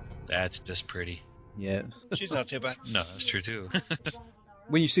slept. That's just pretty. Yeah. She's not too bad. No, that's true too.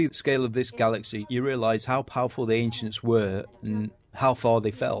 When you see the scale of this galaxy, you realise how powerful the ancients were and how far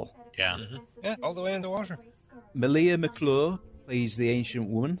they fell. Yeah. Yeah, all the way underwater. Malia McClure plays the ancient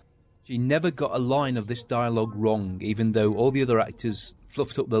woman. She never got a line of this dialogue wrong, even though all the other actors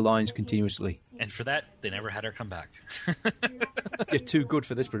fluffed up the lines continuously. And for that, they never had her come back. You're too good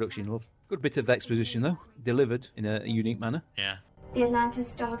for this production, love. Good bit of exposition, though, delivered in a unique manner. Yeah. The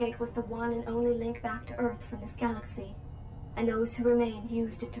Atlantis Stargate was the one and only link back to Earth from this galaxy, and those who remained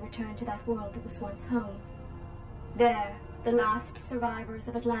used it to return to that world that was once home. There, the last survivors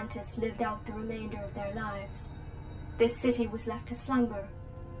of Atlantis lived out the remainder of their lives. This city was left to slumber,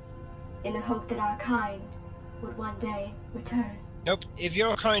 in the hope that our kind would one day return. Nope. If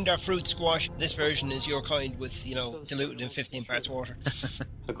your kind are fruit squash, this version is your kind with, diluted in 15 parts water.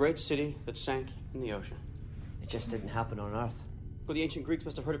 A great city that sank in the ocean. It just didn't happen on Earth. Well, the ancient Greeks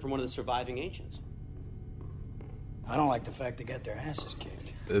must have heard it from one of the surviving ancients. I don't like the fact they got their asses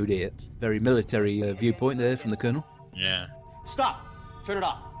kicked. Oh dear. Very military viewpoint there from the Colonel. Yeah. Stop! Turn it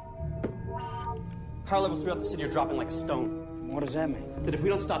off. Power levels throughout the city are dropping like a stone. What does that mean? That if we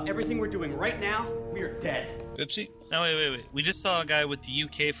don't stop everything we're doing right now, we are dead. Oopsie. No, wait. We just saw a guy with the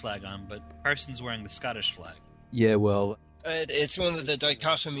UK flag on, but Carson's wearing the Scottish flag. Yeah, well... it's one of the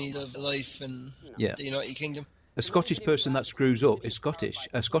dichotomies of life in the United Kingdom. A Scottish person that screws up is Scottish.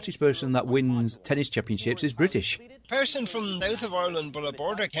 A Scottish person that wins tennis championships is British. A person from south of Ireland but a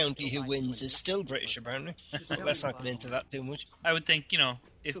border county who wins is still British, apparently. But let's not get into that too much. I would think,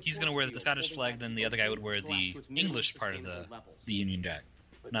 if he's going to wear the Scottish flag, then the other guy would wear the English part of the Union Jack,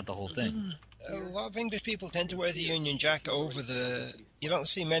 not the whole thing. A lot of English people tend to wear the Union Jack over the... You don't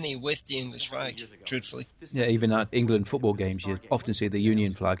see many with the English flag, truthfully. Yeah, even at England football games, you often see the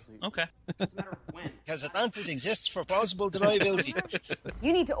Union flag. Okay. Because Atlantis exists for plausible deniability.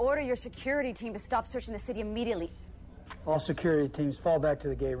 You need to order your security team to stop searching the city immediately. All security teams fall back to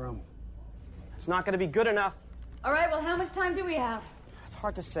the gate room. It's not going to be good enough. All right, well, how much time do we have? It's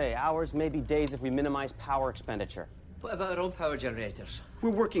hard to say. Hours, maybe days if we minimize power expenditure. What about our own power generators? We're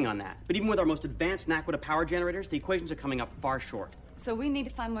working on that. But even with our most advanced Naquita power generators, the equations are coming up far short. So we need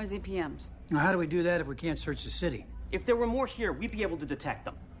to find more ZPMs. Now, how do we do that if we can't search the city? If there were more here, we'd be able to detect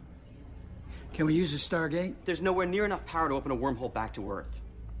them. Can we use the Stargate? There's nowhere near enough power to open a wormhole back to Earth.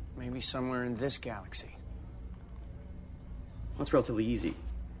 Maybe somewhere in this galaxy. That's relatively easy.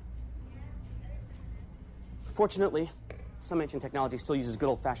 Fortunately, some ancient technology still uses good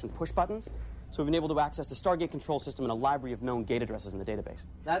old-fashioned push buttons, so we've been able to access the Stargate control system and a library of known gate addresses in the database.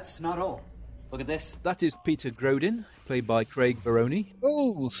 That's not all. Look at this. That is Peter Grodin, played by Craig Baroni.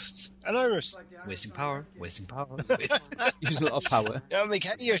 Oh, an iris. Wasting power. Using a lot of power. Yeah,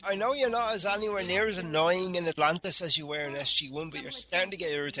 McKay, I know you're not anywhere near as annoying in Atlantis as you were in SG-1, but you're starting to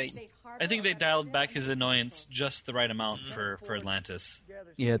get irritating. I think they dialed back his annoyance just the right amount for Atlantis.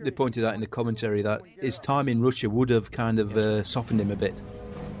 Yeah, they pointed out in the commentary that his time in Russia would have kind of softened him a bit.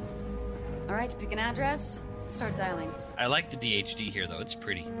 All right, pick an address. Start dialing. I like the DHD here, though. It's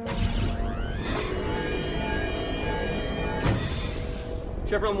pretty.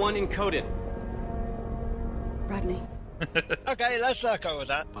 Chevron 1 encoded. Rodney. Okay, let's not go with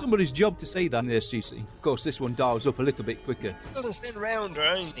that. Somebody's job to say that in the SGC. Of course, this one dials up a little bit quicker. It doesn't spin around or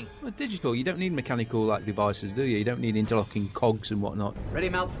anything. Well, digital, you don't need mechanical like devices, do you? You don't need interlocking cogs and whatnot. Ready,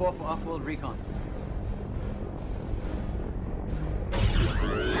 Mal 4 for off-world recon.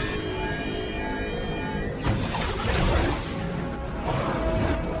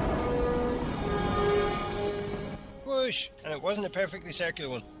 Push! And it wasn't a perfectly circular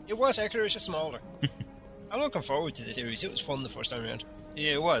one. It was circular, it's just smaller. I'm looking forward to the series. It was fun the first time around.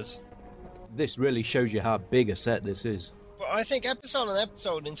 Yeah, it was. This really shows you how big a set this is. But I think episode on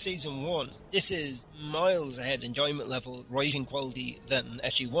episode in Season 1, this is miles ahead enjoyment level, writing quality than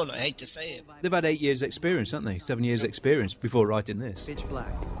SG-1. I hate to say it. They've had 8 years experience, haven't they? 7 years experience before writing this. Pitch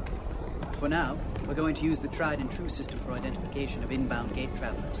black. For now, we're going to use the tried and true system for identification of inbound gate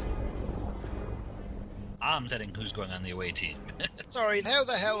travelers. I'm setting who's going on the away team. Sorry, how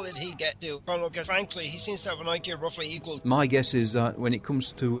the hell did he get to Colonel? Because frankly, he seems to have an IQ roughly equal. My guess is that when it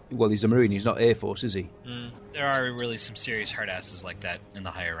comes to... Well, he's a Marine, he's not Air Force, is he? There are really some serious hard asses like that in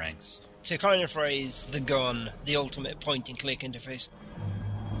the higher ranks. To kind of phrase the gun, the ultimate point-and-click interface.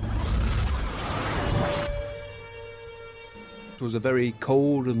 It was a very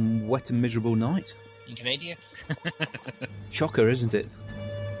cold and wet and miserable night. In Canada? Shocker, isn't it?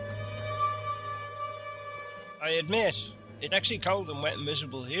 I admit, it's actually cold and wet and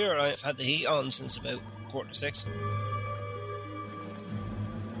miserable here. I've had the heat on since about 5:45.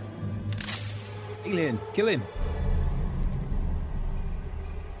 Alien, kill him.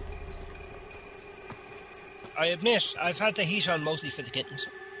 I admit, I've had the heat on mostly for the kittens.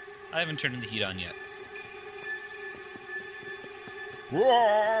 I haven't turned the heat on yet.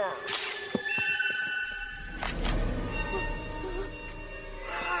 Roar!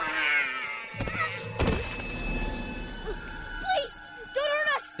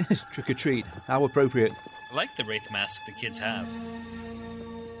 Trick or treat. How appropriate. I like the Wraith mask the kids have.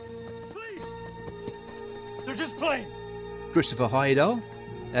 Please! They're just playing! Christopher Heyerdahl.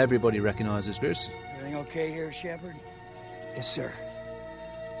 Everybody recognises Chris. Everything okay here, Shepard? Yes, sir.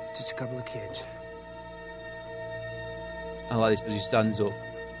 Just a couple of kids. I like this because he stands up.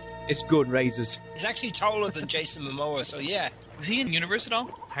 It's good, Razors. He's actually taller than Jason Momoa, so yeah. Was he in Universe at all?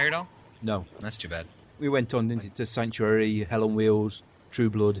 Heyerdahl? No. That's too bad. We went on into Sanctuary, Hell on Wheels, True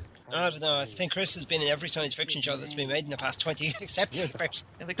Blood. I don't know. I think Chris has been in every science fiction show that's been made in the past 20 years, except Universe.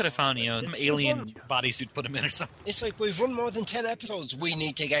 Yeah, they could have found, some alien bodysuit, put him in or something. It's like we've run more than 10 episodes. We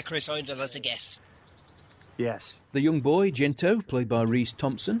need to get Chris Heyerdahl as a guest. Yes. The young boy, Gento, played by Rhys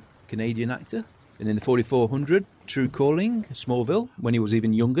Thompson, Canadian actor. And in the 4400, True Calling, Smallville, when he was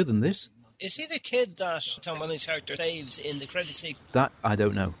even younger than this. Is he the kid that Tom Welling's character saves in the credit sequence? That, I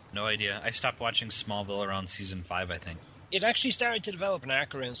don't know. No idea. I stopped watching Smallville around season 5, I think. It actually started to develop an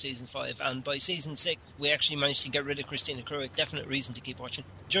arc around season 5, and by season 6, we actually managed to get rid of Christina Kruick. Definite reason to keep watching.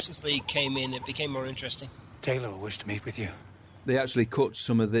 Justice League came in, it became more interesting. Taylor will wish to meet with you. They actually cut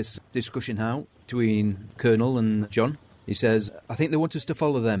some of this discussion out between Colonel and John. He says, I think they want us to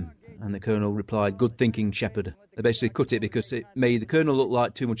follow them. And the Colonel replied, good thinking, Shepard. They basically cut it because it made the Colonel look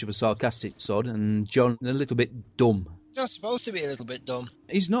like too much of a sarcastic sod and John a little bit dumb. John's supposed to be a little bit dumb.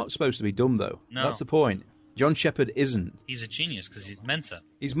 He's not supposed to be dumb, though. No. That's the point. John Shepard isn't. He's a genius because he's Mensa.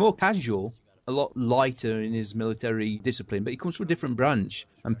 He's more casual, a lot lighter in his military discipline, but he comes from a different branch.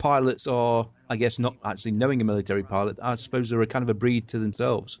 And pilots are, I guess, not actually knowing a military pilot. I suppose they're a kind of a breed to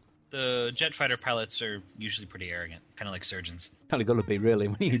themselves. The jet fighter pilots are usually pretty arrogant, kind of like surgeons. Kind of got to be, really,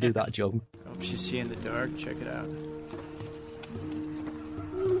 when you do that job. Hope you see in the dark. Check it out.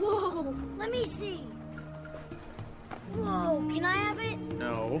 Whoa! Let me see. Whoa! Can I have it?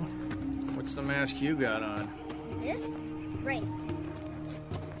 No. What's the mask you got on? This? Wraith.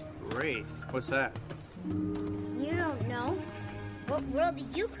 Wraith? What's that? You don't know? What world do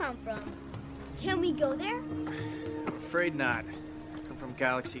you come from? Can we go there? Afraid not. I come from a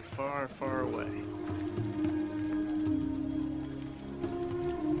galaxy far, far away.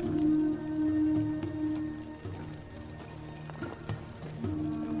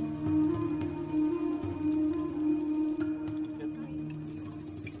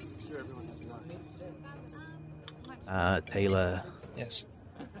 Taylor. Yes.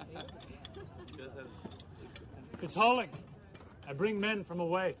 It's Halling. I bring men from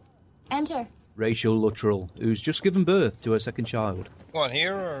away. Enter. Rachel Luttrell, who's just given birth to her second child. What,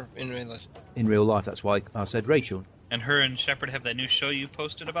 here or in real life? In real life, that's why I said Rachel. And her and Shepard have that new show you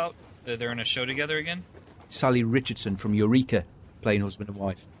posted about? They're in a show together again? Sally Richardson from Eureka, playing husband and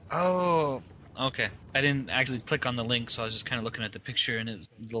wife. Oh, okay. I didn't actually click on the link, so I was just kind of looking at the picture and a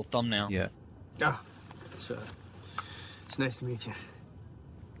little thumbnail. Yeah. Ah, it's nice to meet you.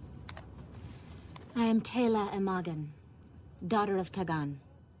 I am Taylor Emagan, daughter of Tagan.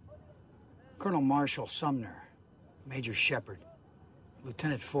 Colonel Marshall Sumner, Major Shepard,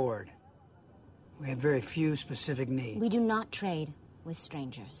 Lieutenant Ford. We have very few specific needs. We do not trade with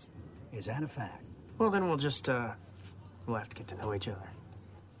strangers. Is that a fact? Well, then we'll just, we'll have to get to know each other.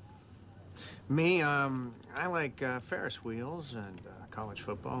 Me, I like Ferris wheels and college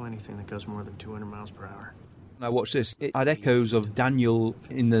football, anything that goes more than 200 miles per hour. I watched this. It had echoes of Daniel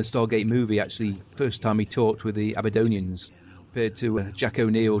in the Stargate movie, actually, first time he talked with the Aberdonians, compared to Jack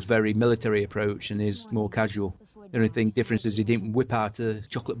O'Neill's very military approach and his more casual. The only thing difference is he didn't whip out a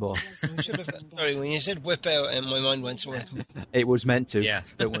chocolate bar. Sorry, when you said whip out, and my mind went somewhere. It was meant to. Yeah.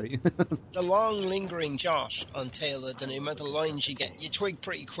 Don't worry. The long, lingering jot on Taylor, the amount of lines you get, you twig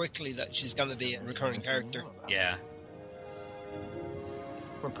pretty quickly that she's going to be a recurring character. Yeah.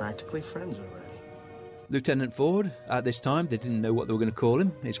 We're practically friends already. Lieutenant Ford, at this time, they didn't know what they were going to call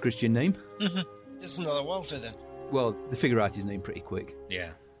him, his Christian name. This is another Walter, then. Well, they figure out his name pretty quick.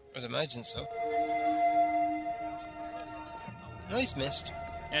 Yeah. I'd imagine so. Nice mist.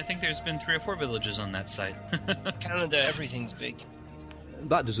 I think there's been 3 or 4 villages on that site. Canada, everything's big.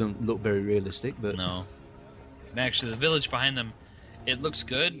 That doesn't look very realistic, but... No. And actually, the village behind them, it looks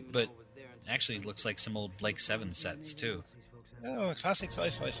good, but actually it looks like some old Blake 7 sets, too. Oh, a classic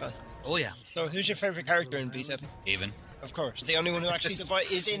sci-fi fan. Oh, yeah. So, who's your favourite character in B7? Avon. Of course. The only one who actually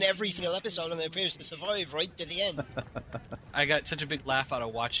is in every single episode and appears to survive right to the end. I got such a big laugh out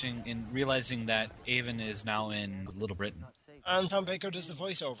of watching and realizing that Avon is now in Little Britain. And Tom Baker does the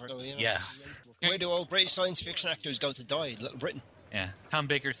voiceover. So, you know, Yeah. Where do all British science fiction actors go to die? Little Britain. Yeah. Tom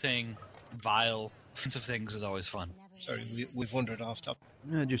Baker saying vile sorts of things is always fun. Sorry, we've wandered off topic.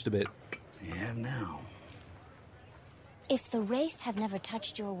 Yeah, just a bit. You have now. If the Wraith have never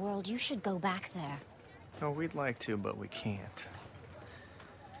touched your world, you should go back there. Oh, we'd like to, but we can't.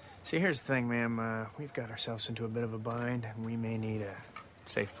 See, here's the thing, ma'am. We've got ourselves into a bit of a bind, and we may need a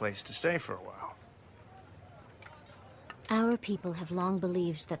safe place to stay for a while. Our people have long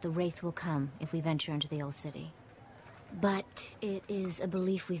believed that the Wraith will come if we venture into the Old City. But it is a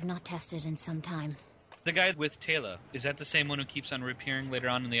belief we've not tested in some time. The guy with Taylor, is that the same one who keeps on reappearing later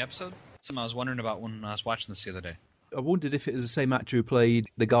on in the episode? Something I was wondering about when I was watching this the other day. I wondered if it was the same actor who played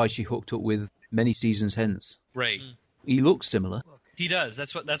the guy she hooked up with many seasons hence. Right. He looks similar. He does.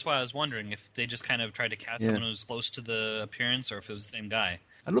 That's why I was wondering if they just kind of tried to cast someone who's close to the appearance or if it was the same guy.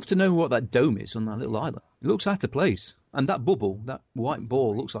 I'd love to know what that dome is on that little island. It looks out of place. And that bubble, that white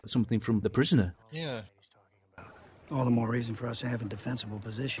ball, looks like something from The Prisoner. Yeah. All the more reason for us to have a defensible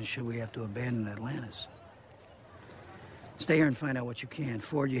position should we have to abandon Atlantis. Stay here and find out what you can.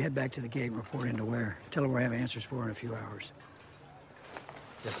 Ford, you head back to the gate and report into Ware. Tell her we'll have answers for her in a few hours.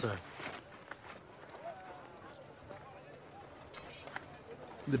 Yes, sir.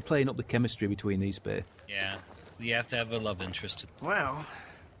 They're playing up the chemistry between these pair. Yeah. You have to have a love interest. Well,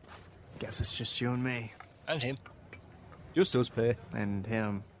 guess it's just you and me. And him. Just us pair. And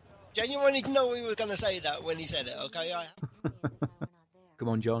him. Genuinely didn't know he was going to say that when he said it, okay? Come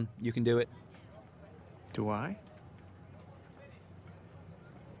on, John. You can do it. Do I?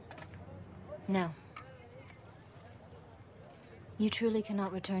 No. You truly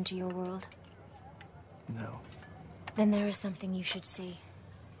cannot return to your world? No. Then there is something you should see.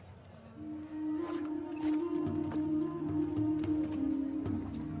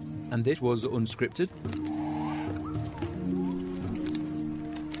 And this was unscripted.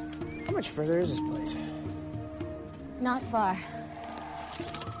 How much further is this place? Not far.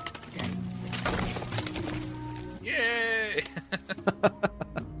 Yay!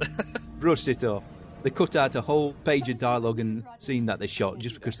 Brushed it off. They cut out a whole page of dialogue and scene that they shot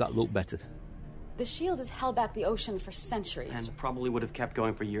just because that looked better. The shield has held back the ocean for centuries. And probably would have kept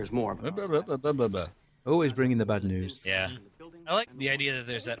going for years more. Always bringing the bad news. Yeah. I like the idea that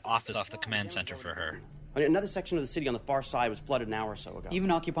there's that office off the command center for her. I mean, another section of the city on the far side was flooded an hour or so ago.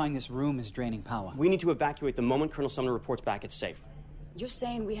 Even occupying this room is draining power. We need to evacuate the moment Colonel Sumner reports back it's safe. You're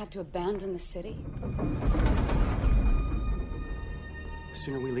saying we have to abandon the city? The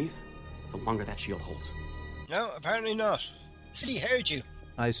sooner we leave, the longer that shield holds. No, apparently not. The city heard you.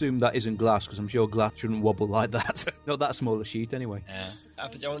 I assume that isn't glass, because I'm sure glass shouldn't wobble like that. Not that small a sheet, anyway. Yeah.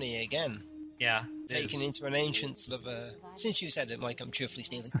 Abadonia again. Yeah. Taken into an ancient sort of since you said it, Mike, I'm cheerfully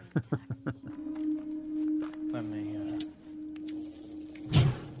stealing. Let me,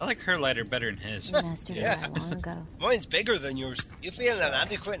 I like her lighter better than his. You mastered that long ago. Mine's bigger than yours. You feeling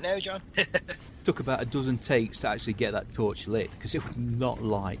inadequate now, John? Took about a dozen takes to actually get that torch lit, because it was not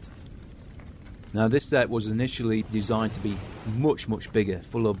light. Now, this set was initially designed to be much, much bigger,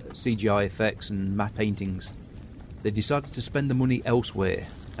 full of CGI effects and matte paintings. They decided to spend the money elsewhere,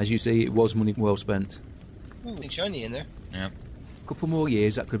 As you see, it was money well spent. Ooh, shiny in there. Yeah. A couple more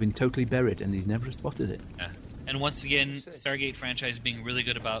years, that could have been totally buried, and he's never spotted it. Yeah. And once again, Stargate franchise being really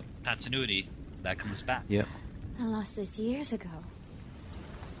good about continuity, that comes back. Yeah. I lost this years ago.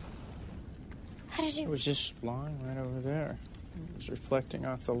 How did you... It was just lying right over there. It was reflecting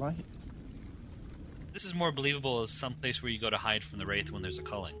off the light. This is more believable as some place where you go to hide from the Wraith when there's a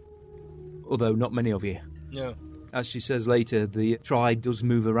culling. Although not many of you. No. As she says later, the tribe does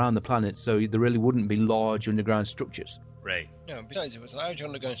move around the planet, so there really wouldn't be large underground structures. Right. No, besides, if it was a large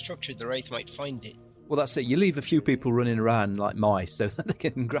underground structure, the Wraith might find it. Well, that's it. You leave a few people running around like mice so that they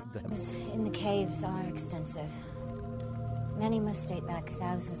can grab them. In the caves are extensive. Many must date back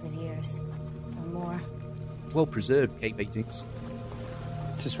thousands of years, or more. Well-preserved cave paintings.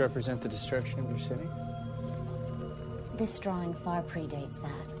 Does this represent the destruction of your city? This drawing far predates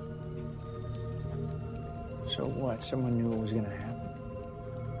that. So what? Someone knew it was going to happen?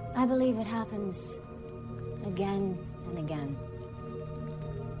 I believe it happens again and again.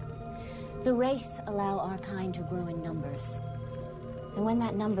 The Wraith allow our kind to grow in numbers. And when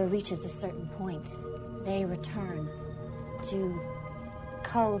that number reaches a certain point, they return to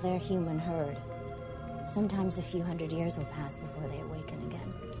cull their human herd. Sometimes a few hundred years will pass before they awaken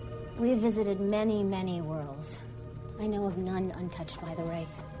again. We have visited many, many worlds. I know of none untouched by the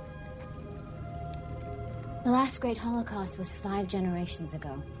Wraith. The last great Holocaust was 5 generations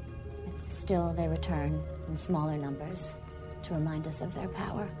ago. But still they return in smaller numbers to remind us of their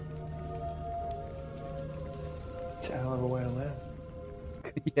power. It's a hell of a way to live.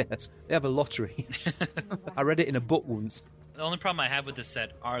 Yes, they have a lottery. I read it in a book once. The only problem I have with this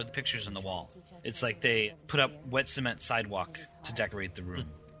set are the pictures on the wall. It's like they put up wet cement sidewalk to decorate the room.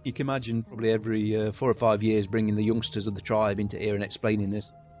 You can imagine probably every 4 or 5 years bringing the youngsters of the tribe into here and explaining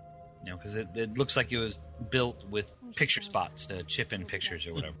this. You know, because it looks like it was built with picture spots to chip in pictures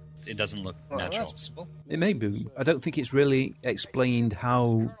or whatever. It doesn't look natural. That's possible. It may be. I don't think it's really explained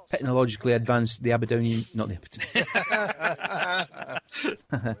how technologically advanced the Aberdonian... Not the Aberdonian.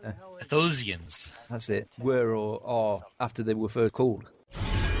 Athosians. That's it. Were or are after they were first called.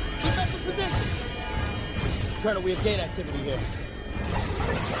 Keep up the positions! Colonel, we have gate activity here.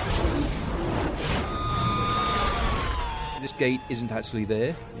 This gate isn't actually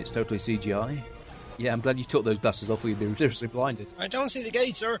there. It's totally CGI. Yeah, I'm glad you took those glasses off or you'd be seriously blinded. I don't see the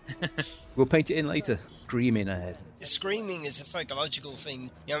gate, sir. We'll paint it in later. Screaming ahead. The screaming is a psychological thing.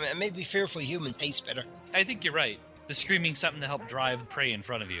 You know, maybe fearful humans taste better. I think you're right. The screaming's something to help drive prey in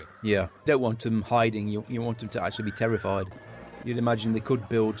front of you. Yeah. Don't want them hiding. You want them to actually be terrified. You'd imagine they could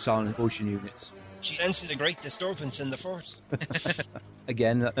build silent motion units. She senses a great disturbance in the force.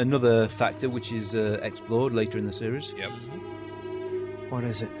 Again, another factor which is explored later in the series. Yep. What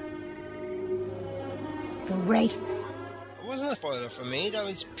is it? The Wraith. It wasn't a spoiler for me. That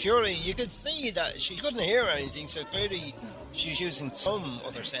was purely, you could see that she couldn't hear anything, so clearly she's using some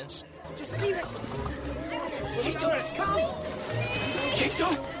other sense. Just leave it. Keep doing it. Come. Keep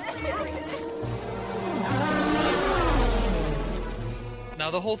doing it.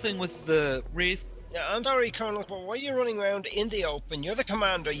 Now, the whole thing with the Wraith... Yeah, I'm sorry, Colonel, but why are you running around in the open? You're the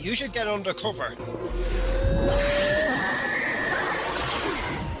commander. You should get under cover.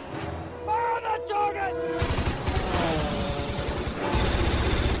 Fire on that target!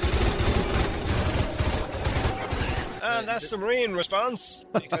 And that's the Marine response,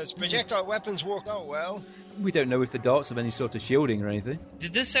 because projectile weapons worked out well. We don't know if the darts have any sort of shielding or anything.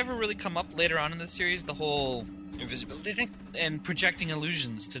 Did this ever really come up later on in the series, the whole... invisibility thing? And projecting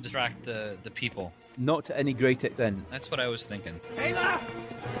illusions to distract the people? Not to any great extent. That's what I was thinking. Ayla!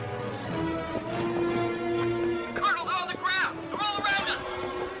 Colonel, they're on the ground! They're all around us!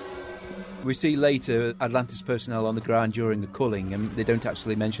 We see later Atlantis personnel on the ground during the culling, and they don't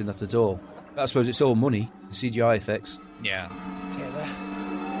actually mention that at all. But I suppose it's all money, the CGI effects. Yeah. Taylor.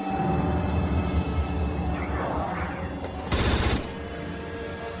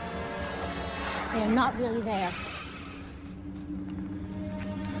 They're not really there.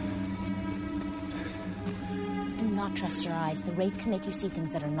 Do not trust your eyes. The Wraith can make you see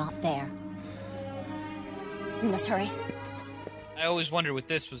things that are not there. We must hurry. I always wondered with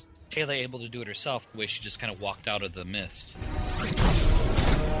this, was Taylor able to do it herself, the way she just kind of walked out of the mist?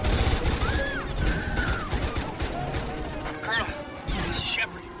 Colonel, this is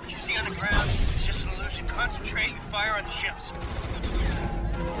Shepard. What you see on the ground is just an illusion. Concentrate your fire on the ships.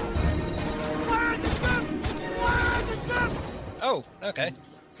 Fire on the ship! Fire on the ship! Oh, okay.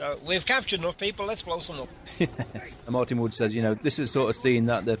 So we've captured enough people, let's blow some up. Yes. And Martin Wood says, you know, this is the sort of scene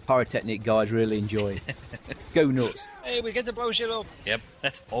that the pyrotechnic guys really enjoy. Go nuts. Hey, we get to blow shit up. Yep,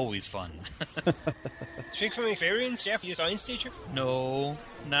 that's always fun. Speak from experience, Jeff, you a science teacher? No,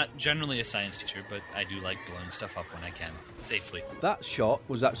 not generally a science teacher, but I do like blowing stuff up when I can, safely. That shot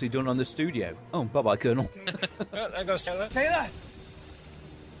was actually done on the studio. Oh, bye-bye, Colonel. Well, there goes Taylor. Taylor!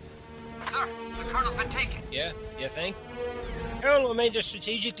 Sir, the Colonel's been taken. Yeah, you think? Colonel made a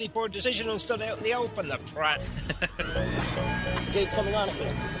strategically poor decision and stood out in the open, the prat. The gate's coming on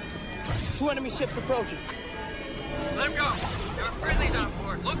again. 2 enemy ships approaching. Let him go. There are friendlies on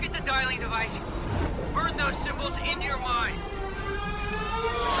board. Look at the dialing device. Burn those symbols into your mind.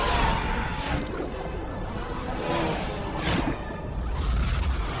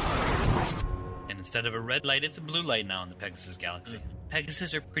 And instead of a red light, it's a blue light now in the Pegasus Galaxy.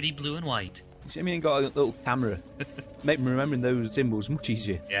 Pegasus are pretty blue and white. I mean, got a little camera. Make me remembering those symbols much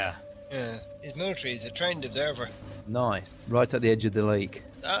easier. Yeah. Yeah, his military is a trained observer. Nice. Right at the edge of the lake.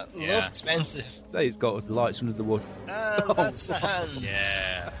 That looked expensive. He's got lights under the wood. And that's the hand.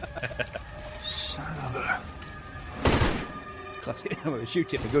 Yeah. Son of a... Classic. I'm going to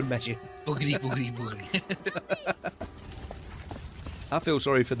shoot it for good measure. Boogity, boogity, boogity. I feel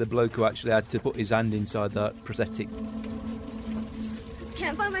sorry for the bloke who actually had to put his hand inside that prosthetic.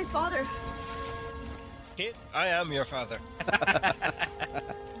 Can't find my father. Kid, I am your father.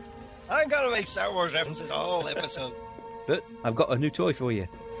 I'm going to make Star Wars references all episode. But I've got a new toy for you.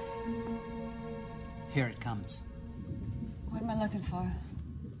 Here it comes. What am I looking for?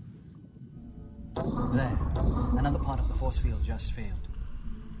 There. Another part of the force field just failed.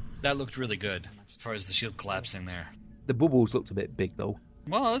 That looked really good, as far as the shield collapsing there. The bubbles looked a bit big, though.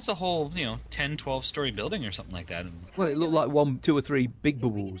 Well, it's a whole, 10, 12-story building or something like that. Well, it looked like 1, 2 or 3 big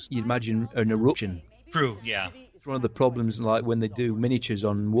bubbles. You'd imagine an eruption. True, yeah. It's one of the problems, like when they do miniatures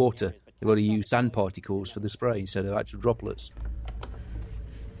on water. They've got to use sand particles for the spray instead of actual droplets.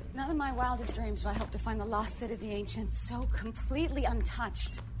 None of my wildest dreams would I hope to find the lost city of the ancients so completely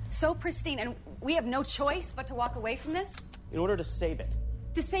untouched, so pristine, and we have no choice but to walk away from this? In order to save it.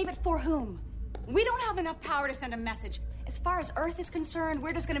 To save it for whom? We don't have enough power to send a message. As far as Earth is concerned,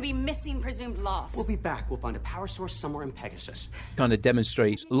 we're just going to be missing, presumed lost. We'll be back. We'll find a power source somewhere in Pegasus. Kind of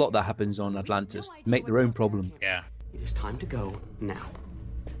demonstrates a lot that happens on Atlantis. Make their own problem. Yeah. It is time to go now.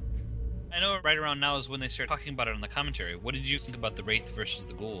 I know right around now is when they start talking about it on the commentary. What did you think about the Wraith versus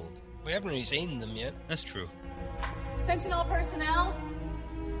the Gold? We haven't really seen them yet. That's true. Attention all personnel.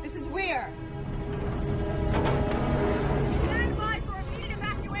 This is Weir. Stand by for immediate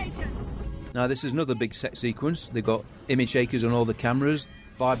evacuation. Now, this is another big set sequence. They've got image shakers on all the cameras,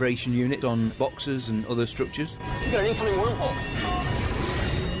 vibration units on boxes and other structures. You got an incoming wormhole.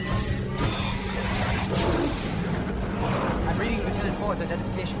 I'm reading Lieutenant Ford's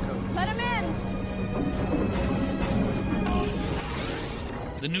identification code. Let him in!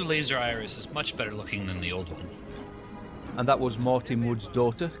 The new laser iris is much better looking than the old one. And that was Martin Wood's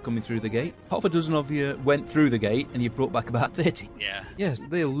daughter coming through the gate. Half a dozen of you went through the gate and you brought back about 30. Yeah. Yes,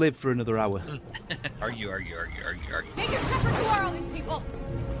 they'll live for another hour. Argue. Major Shepard, who are all these people?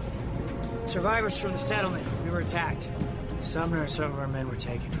 Survivors from the settlement. We were attacked. Sumner and some of our men were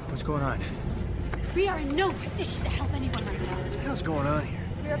taken. What's going on? We are in no position to help anyone right now. What the hell's going on here?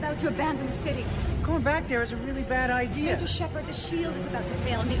 We're about to abandon the city. Going back there is a really bad idea. Major Shepard, the shield is about to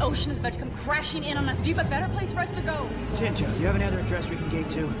fail and the ocean is about to come crashing in on us. Do you have a better place for us to go? Tinto, do you have any other address we can gate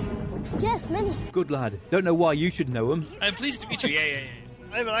to? Yes, many. Good lad. Don't know why you should know him. I'm pleased to meet you. Yeah.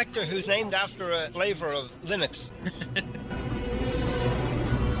 I'm an actor who's named after a flavour of Linux.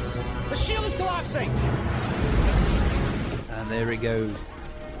 The shield is collapsing! And there it goes.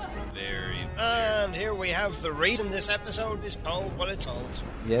 And here we have the reason this episode is called what it's called.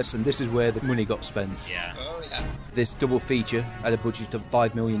 Yes, and this is where the money got spent. Yeah. Oh, yeah. This double feature had a budget of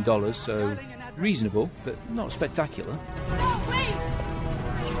 $5 million, so reasonable, but not spectacular. Oh, wait!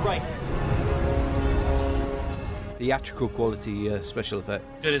 She's right. Theatrical quality special effect.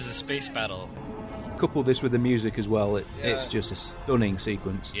 Good as a space battle. Couple this with the music as well, it's just a stunning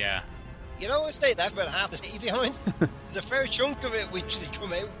sequence. Yeah. You know, it's they left about half the city behind. There's a fair chunk of it which they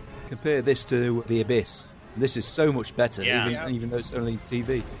come out. Compare this to The Abyss. This is so much better, even though it's only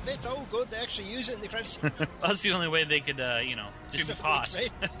TV. It's all good, they actually use it in the credits. That's the only way they could, distribute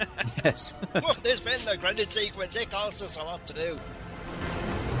cost. Yes. Well, there's been no credit sequence, it costs us a lot to do.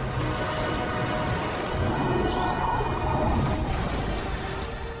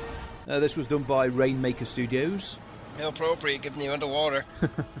 This was done by Rainmaker Studios. How appropriate, given you're underwater.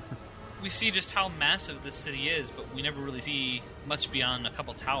 We see just how massive this city is, but we never really see much beyond a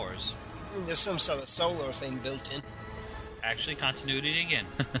couple towers. There's some sort of solar thing built in. Actually, continuity again.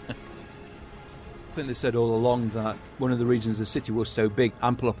 I think they said all along that one of the reasons the city was so big,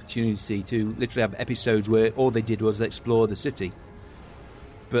 ample opportunity to literally have episodes where all they did was explore the city.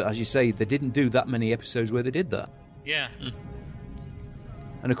 But as you say, they didn't do that many episodes where they did that. Yeah.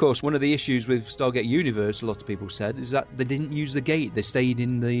 And of course, one of the issues with Stargate Universe, a lot of people said, is that they didn't use the gate. They stayed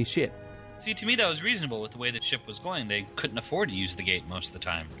in the ship. See, to me, that was reasonable with the way the ship was going. They couldn't afford to use the gate most of the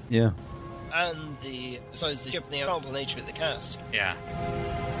time. Yeah. And besides the ship, the ensemble nature of the cast. Yeah.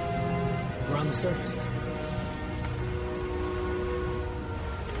 We're on the surface.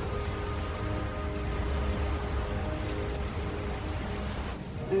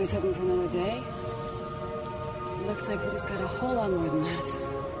 I was hoping for another day. It looks like we just got a whole lot more than that.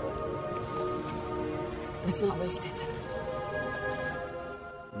 Let's not waste it.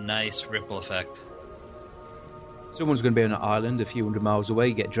 Nice ripple effect. Someone's going to be on an island a few hundred miles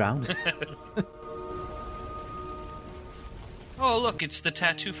away, get drowned. Oh, look, it's the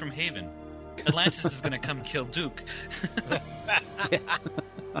tattoo from Haven. Atlantis is going to come kill Duke.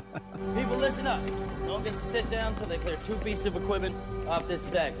 People, listen up. No one gets to sit down until they clear 2 pieces of equipment off this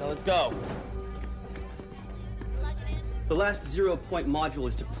deck. Now let's go. The last 0-point module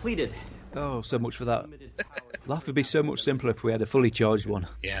is depleted. Oh, so much for that. Life would be so much simpler if we had a fully charged one.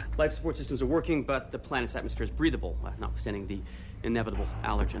 Yeah. Life support systems are working, but the planet's atmosphere is breathable, notwithstanding the inevitable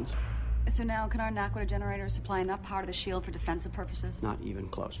allergens. So now, can our Naquita generator supply enough power to the shield for defensive purposes? Not even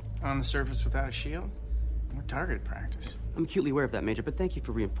close. On the surface without a shield? What target practice? I'm acutely aware of that, Major, but thank you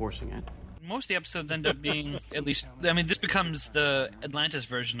for reinforcing it. Most of the episodes end up being, at least, I mean, this becomes the Atlantis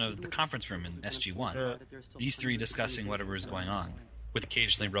version of the conference room in SG-1. These 3 discussing whatever is going on, with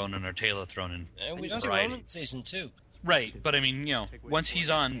occasionally Ronan or Taylor thrown in. And we don't see variety. Ronan season 2. Right, but I mean, once he's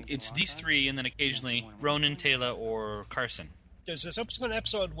on, it's these 3, and then occasionally Ronan, Taylor, or Carson. There's a subsequent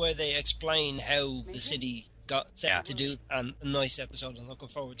episode where they explain how the city got set to do, and a nice episode. I'm looking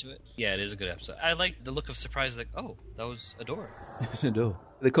forward to it. Yeah, it is a good episode. I like the look of surprise, like, oh, that was a door. It's a door.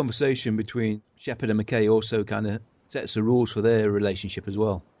 The conversation between Shepard and McKay also kind of sets the rules for their relationship as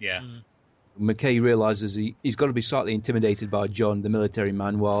well. Yeah. McKay realises he's got to be slightly intimidated by John, the military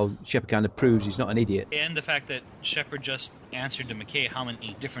man, while Shepard kind of proves he's not an idiot. And the fact that Shepard just answered to McKay how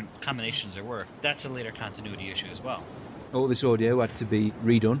many different combinations there were, that's a later continuity issue as well. All this audio had to be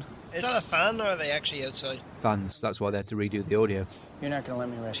redone. Is that a fan, or are they actually outside? Fans, that's why they had to redo the audio. You're not going to let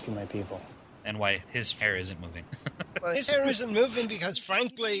me rescue my people. And why his hair isn't moving. Well, his hair isn't moving because,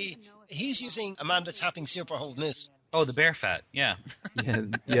 frankly, he's using a man that's tapping super hold moose. Oh, the bear fat, yeah.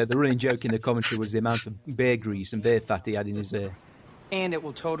 yeah, the running joke in the commentary was the amount of bear grease and bear fat he had in his hair. And it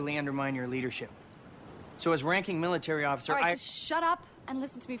will totally undermine your leadership. So as ranking military officer, All right, just shut up and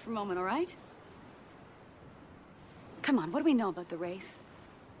listen to me for a moment, all right? Come on, what do we know about the Wraith?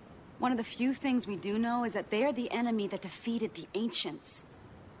 One of the few things we do know is that they're the enemy that defeated the Ancients.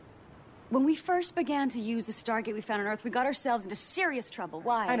 When we first began to use the Stargate we found on Earth, we got ourselves into serious trouble.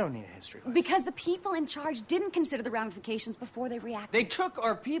 Why? I don't need a history lesson. Because the people in charge didn't consider the ramifications before they reacted. They took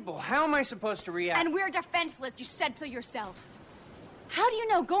our people. How am I supposed to react? And we're defenseless. You said so yourself. How do you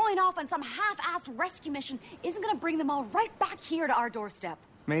know going off on some half-assed rescue mission isn't going to bring them all right back here to our doorstep?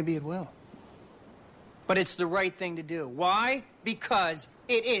 Maybe it will. But it's the right thing to do. Why? Because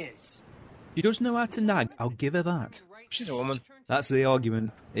it is. She does know how to nag. I'll give her that. She's a woman. That's the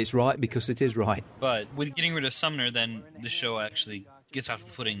argument. It's right because it is right. But with getting rid of Sumner, then the show actually gets off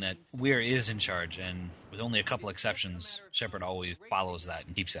the footing that Weir is in charge, and with only a couple exceptions, Shepard always follows that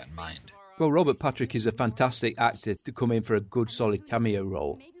and keeps that in mind. Well, Robert Patrick is a fantastic actor to come in for a good, solid cameo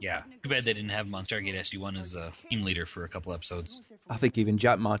role. Yeah. Too bad they didn't have him on Stargate SG-1 as a team leader for a couple episodes. I think even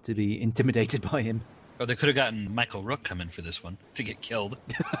Jack might be intimidated by him. Or they could have gotten Michael Rook come in for this one to get killed.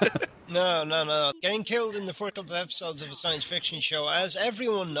 No. Getting killed in the first couple of episodes of a science fiction show, as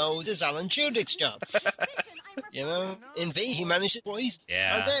everyone knows, is Alan Tudyk's job. In V, he managed it twice.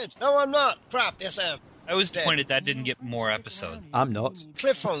 Yeah. I'm dead. No, I'm not. Crap, yes, I am. I was disappointed that didn't get more episodes. I'm not.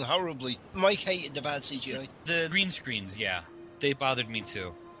 Cliff hung horribly. Mike hated the bad CGI. The green screens, yeah. They bothered me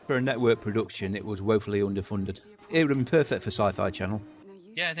too. For a network production, it was woefully underfunded. It would have been perfect for Sci-Fi Channel.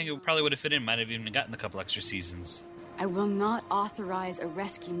 Yeah, I think it probably would have fit in. Might have even gotten a couple extra seasons. I will not authorize a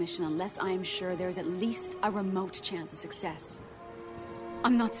rescue mission unless I am sure there's at least a remote chance of success.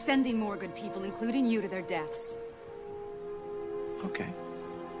 I'm not sending more good people, including you, to their deaths. Okay.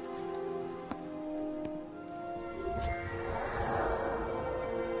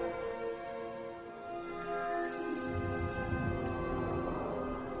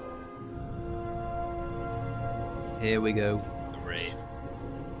 Here we go. The Wraith.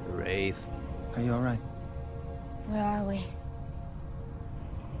 The Wraith. Are you all right? Where are we?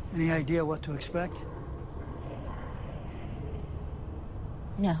 Any idea what to expect?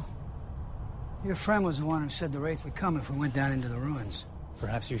 No. Your friend was the one who said the Wraith would come if we went down into the ruins.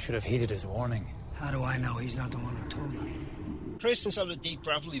 Perhaps you should have heeded his warning. How do I know he's not the one who told me? Chris in sort of deep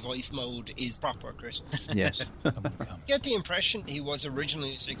gravelly voice mode is proper Chris. Yes. Get the impression he was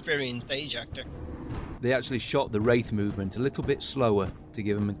originally an experienced stage actor. They actually shot the Wraith movement a little bit slower to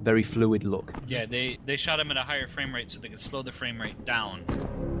give him a very fluid look. Yeah, they shot him at a higher frame rate so they could slow the frame rate down.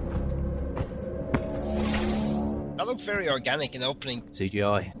 That looked very organic in opening.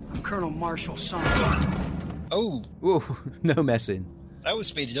 CGI. Colonel Marshall's son. Oh. Whoa, no messing. That was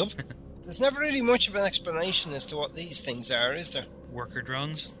speeded up. There's never really much of an explanation as to what these things are, is there? Worker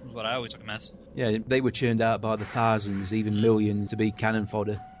drones is what I always took them as. Yeah, they were churned out by the thousands, even millions, to be cannon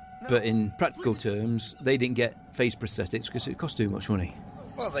fodder. But in practical terms, they didn't get face prosthetics because it cost too much money.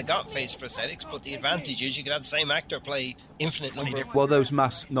 Well, they got face prosthetics, but the advantage is you could have the same actor play infinite number of... Well, those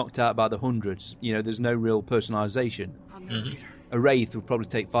masks knocked out by the hundreds, there's no real personalisation. Mm-hmm. A Wraith would probably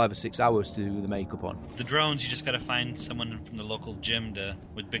take 5 or 6 hours to do the makeup on. The drones, you just got to find someone from the local gym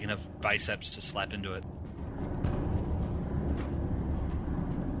with big enough biceps to slap into it.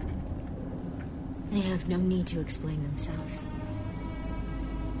 They have no need to explain themselves.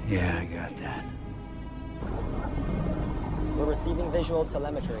 Yeah, I got that. We're receiving visual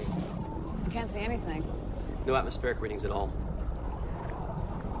telemetry. I can't see anything. No atmospheric readings at all.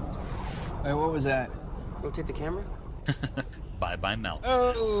 Hey, what was that? Rotate the camera. Bye-bye, Mel.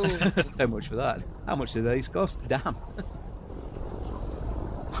 Oh! So much for that. How much did these cost? Damn.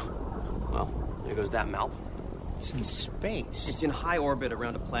 Well, there goes that Malp. It's in space. It's in high orbit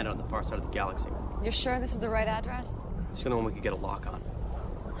around a planet on the far side of the galaxy. You're sure this is the right address? It's the only one we could get a lock on.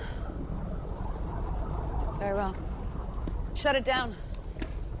 Very well. Shut it down.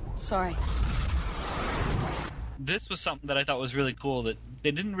 Sorry. This was something that I thought was really cool that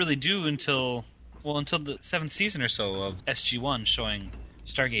they didn't really do until the 7th season or so of SG-1, showing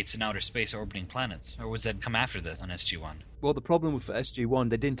Stargates in outer space orbiting planets. Or was that come after this on SG-1? Well, the problem with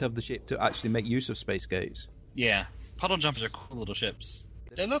SG-1, they didn't have the ship to actually make use of space gates. Yeah. Puddle jumpers are cool little ships.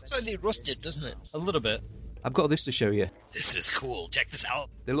 They look slightly rusted, doesn't it? A little bit. I've got this to show you. This is cool. Check this out.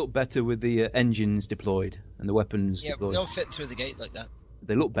 They look better with the engines deployed and the weapons deployed. Yeah, they don't fit through the gate like that.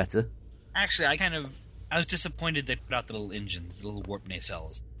 They look better. Actually, I was disappointed they put out the little engines, the little warp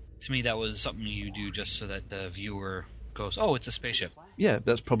nacelles. To me, that was something you do just so that the viewer goes, oh, it's a spaceship. Yeah,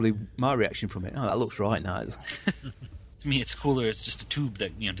 that's probably my reaction from it. Oh, that looks right now. To me, it's cooler. It's just a tube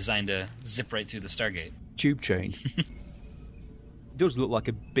that, designed to zip right through the Stargate. Tube train. It does look like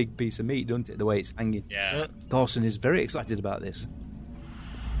a big piece of meat, doesn't it, the way it's hanging? Yeah. Carson is very excited about this.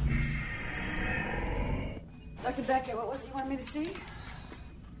 Dr. Beckett, what was it you wanted me to see?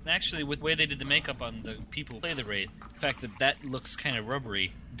 Actually, with the way they did the makeup on the people who play the Wraith, the fact that looks kind of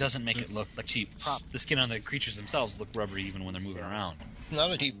rubbery doesn't make it look like cheap prop. The skin on the creatures themselves look rubbery even when they're moving around. Not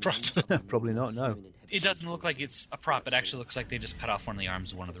a cheap prop. Probably not, no. It doesn't look like it's a prop. It actually looks like they just cut off one of the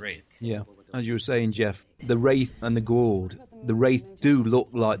arms of one of the Wraith. Yeah. As you were saying, Jeff, the Wraith and the Goa'uld, the Wraith do look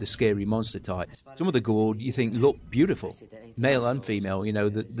like the scary monster type. Some of the Goa'uld you think look beautiful, male and female.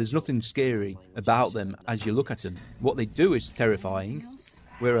 There's nothing scary about them as you look at them. What they do is terrifying.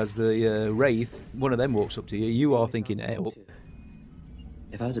 Whereas the Wraith, one of them walks up to you, you are thinking, hey, oh.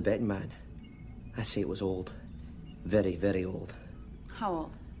 If I was a betting man, I'd say it was old. Very, very old. How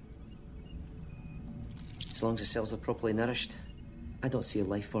old? As long as the cells are properly nourished, I don't see a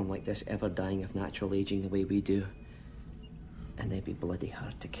life form like this ever dying of natural aging the way we do. And they'd be bloody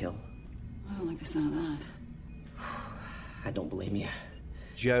hard to kill. I don't like the sound of that. I don't blame you.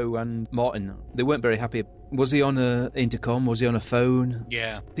 Joe and Martin, they weren't very happy. Was he on an intercom? Was he on a phone?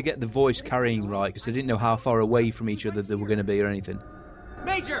 Yeah. To get the voice carrying right, because they didn't know how far away from each other they were going to be or anything.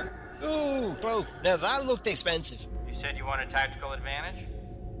 Major! Ooh, bro. Now that looked expensive. You said you want a tactical advantage?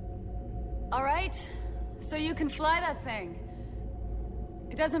 All right. So you can fly that thing.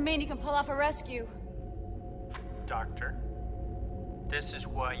 It doesn't mean you can pull off a rescue. Doctor, this is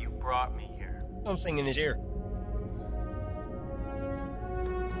why you brought me here. Something in his ear.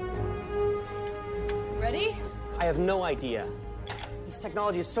 Ready? I have no idea. This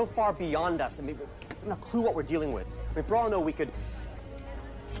technology is so far beyond us. I mean, we have no clue what we're dealing with. I mean, for all I know, we could...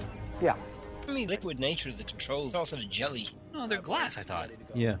 Yeah. Liquid nature of the controls. It's also the jelly. No, they're glass, I thought.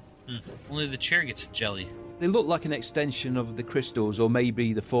 Yeah. Only the chair gets jelly. They look like an extension of the crystals or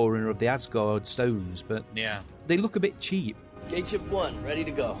maybe the forerunner of the Asgard stones, but yeah, they look a bit cheap. Gate ship 1, ready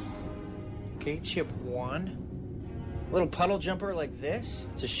to go. Gate ship 1? Little puddle jumper like this?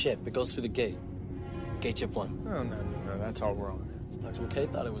 It's a ship. It goes through the gate. Gate ship 1. Oh, no, that's all wrong. Dr. McKay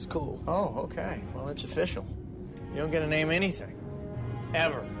thought it was cool. Oh, okay. Well, it's official. You don't get to name anything.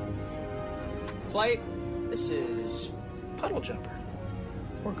 Ever. Flight, this is puddle jumper.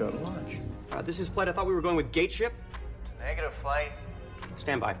 Or go to launch. This is flight. I thought we were going with gate ship. Negative, flight.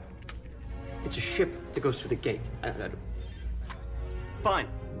 Stand by. It's a ship that goes through the gate. Fine.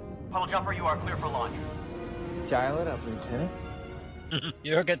 Puddle Jumper, you are clear for launch. Dial it up, Lieutenant.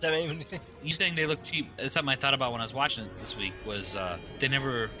 You don't get that name anything? You saying they look cheap? Something I thought about when I was watching it this week was they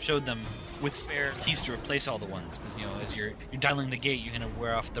never showed them with spare keys to replace all the ones, because as you're dialing the gate, you're going to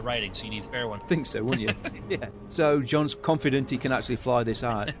wear off the writing, so you need spare ones. I think so, wouldn't you? Yeah. So John's confident he can actually fly this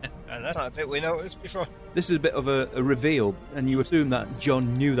out. And that's not a bit we noticed before. This is a bit of a reveal, and you assume that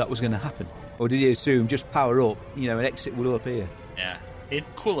John knew that was going to happen, or did he assume just power up, an exit will appear? Yeah,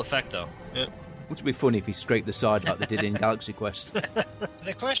 cool effect though. Yeah. Wouldn't it be funny if he scraped the side like they did in Galaxy Quest?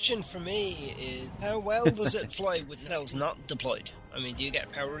 The question for me is, how well does it fly with cells not deployed? I mean, do you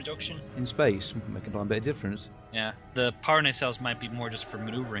get power reduction? In space, make a blind bit of difference. Yeah, the power nacelles might be more just for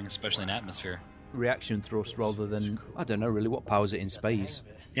maneuvering, especially in atmosphere. Reaction thrust rather than, I don't know really, what powers it in space.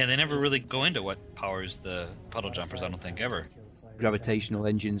 Yeah, they never really go into what powers the puddle jumpers, I don't think, ever. Gravitational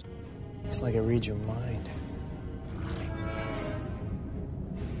engines. It's like it reads your mind.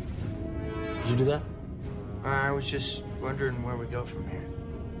 Did you do that? I was just wondering where we go from here.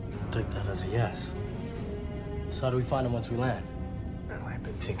 I'll take that as a yes. So how do we find him once we land? Well, I've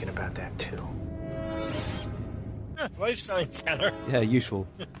been thinking about that too. Life science scanner. Yeah, useful.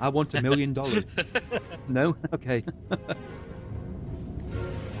 I want $1 million. No? Okay. Yeah,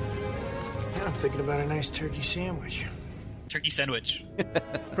 I'm thinking about a nice turkey sandwich. Turkey sandwich.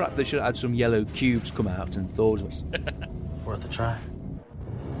 Perhaps they should have had some yellow cubes come out and thaw us. Worth a try.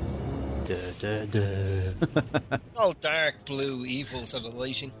 All dark blue, evil sort of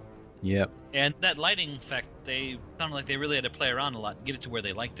lighting. Yep. And that lighting effect, they sounded like they really had to play around a lot to get it to where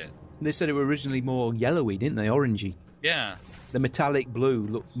they liked it. They said it were originally more yellowy, didn't they? Orangey. Yeah. The metallic blue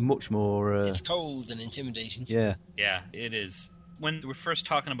looked much more... It's cold and intimidating. Yeah. Yeah, it is. When we were first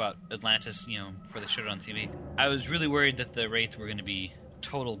talking about Atlantis, before they showed it on TV, I was really worried that the Wraith were going to be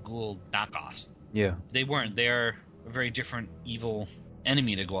total Goa'uld knockoffs. Yeah. They weren't. They are a very different evil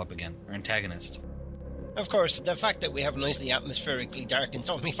enemy to go up against, or antagonist. Of course, the fact that we have a nicely atmospherically dark and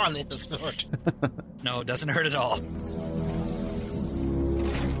stormy planet doesn't hurt. No, it doesn't hurt at all.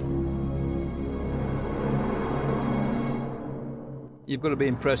 You've got to be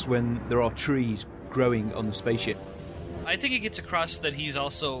impressed when there are trees growing on the spaceship. I think it gets across that he's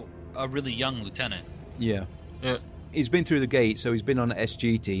also a really young lieutenant. Yeah. He's been through the gate, so he's been on an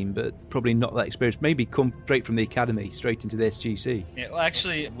SG team, but probably not that experienced. Maybe come straight from the academy, straight into the SGC. Yeah, well,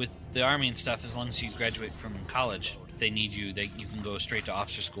 actually, with the Army and stuff, as long as you graduate from college, they need you. You can go straight to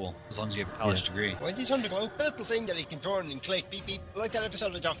officer school, as long as you have a college degree. Why is he turn the glow? The little thing that he can turn and click, beep, beep. Like that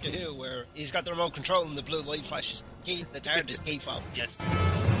episode of Doctor Who, where he's got the remote control and the blue light flashes. The TARDIS key fob. Yes.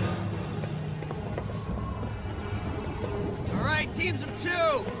 All right, teams of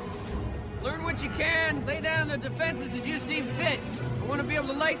two. Learn what you can, lay down the defenses as you see fit. I want to be able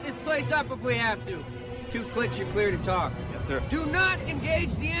to light this place up if we have to. 2 clicks, you're clear to talk. Yes, sir. Do not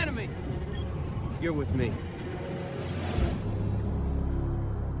engage the enemy. You're with me.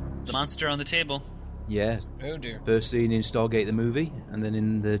 The monster on the table. Yeah. Oh, dear. First seen in Stargate the movie, and then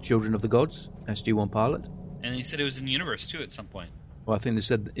in the Children of the Gods, SG-1 pilot. And he said it was in Universe, too, at some point. Well, I think they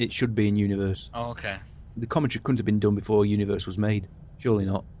said it should be in Universe. Oh, okay. The commentary couldn't have been done before Universe was made. Surely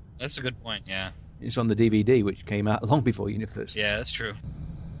not. That's a good point, yeah. It's on the DVD, which came out long before Universe. Yeah, that's true.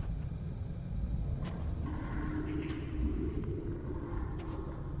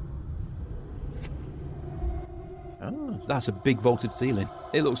 Oh, that's a big vaulted ceiling.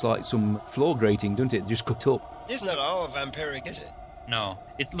 It looks like some floor grating, doesn't it? Just cut up. This is not all vampiric, is it? No.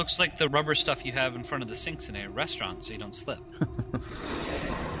 It looks like the rubber stuff you have in front of the sinks in a restaurant so you don't slip.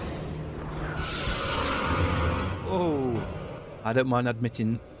 Oh, I don't mind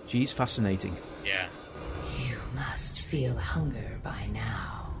admitting she's fascinating. Yeah. You must feel hunger by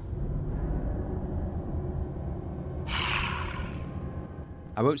now.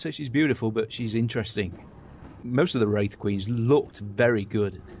 I won't say she's beautiful, but she's interesting. Most of the Wraith Queens looked very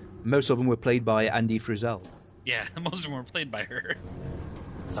good. Most of them were played by Andy Frizzell. Yeah, most of them were played by her.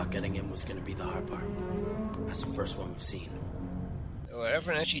 I thought getting him was going to be the hard part. That's the first one we've seen.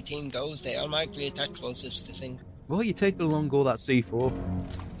 Wherever an SG team goes, they automatically attach explosives to things. Well, you take along all that C4.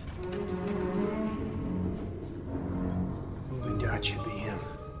 Moving dot should be him.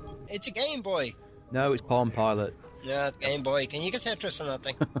 It's a Game Boy. No, it's Palm Pilot. Yeah, it's Game Boy. Can you get Tetris on that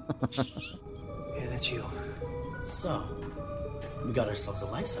thing? Yeah, that's you. So, we got ourselves a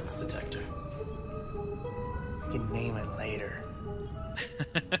life sense detector. We can name it later.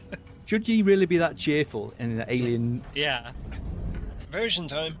 Should ye really be that cheerful in the alien... Yeah. Version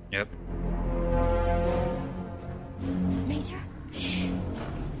time. Yep. Major?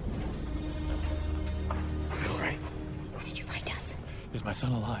 All right. Did you find us? Is my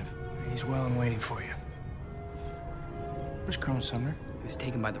son alive? He's well and waiting for you. Where's Colonel Sumner? was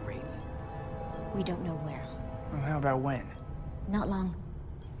taken by the Wraith. We don't know where. Well, how about when? Not long.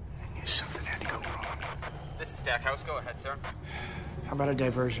 I knew something had to go wrong. This is Stackhouse. Go ahead, sir. How about a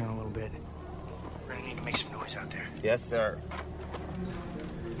diversion a little bit? We're gonna need to make some noise out there. Yes, sir.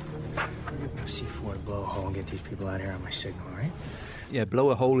 C4 blow a hole and get these people out of here on my signal, all right? Yeah,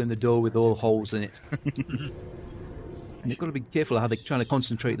 blow a hole in the door with all holes in it. And they've got to be careful how they're trying to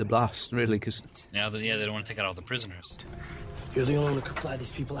concentrate the blast, really, because... they don't want to take out all the prisoners. You're the only one who can fly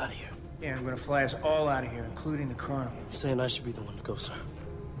these people out of here. Yeah, I'm gonna fly us all out of here, including the Colonel. You're saying I should be the one to go, sir.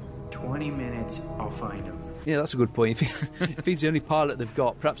 20 minutes, I'll find him. Yeah, that's a good point. If he's the only pilot they've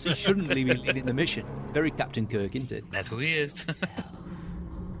got, perhaps he shouldn't be leading the mission. Very Captain Kirk, isn't it? That's who he is.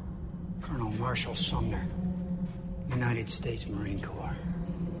 Colonel Marshall Sumner, United States Marine Corps.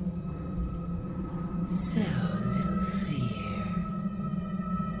 So little fear.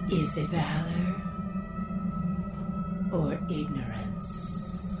 Is it valor or ignorance?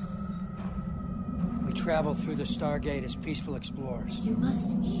 We travel through the Stargate as peaceful explorers. You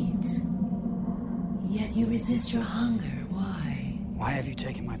must eat. Yet you resist your hunger. Why? Why have you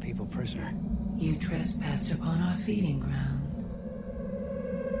taken my people prisoner? You trespassed upon our feeding ground.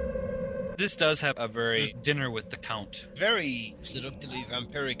 This does have a very dinner with the Count. Very seductively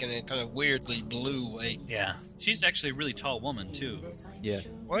vampiric in a kind of weirdly blue way. Yeah. She's actually a really tall woman, too. Yeah.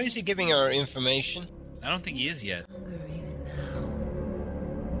 Why is he giving her information? I don't think he is yet.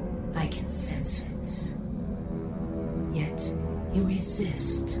 I can sense it. Yet you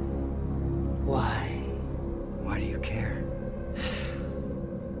resist. Why? Why do you care?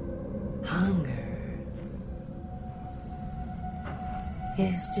 Hunger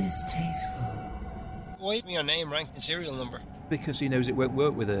is distasteful. Why is your name ranked in serial number? Because he knows it won't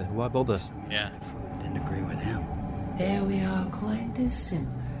work with her. Why bother? Yeah. Didn't agree with him. There we are, quite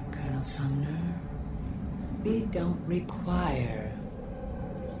dissimilar, Colonel Sumner. We don't require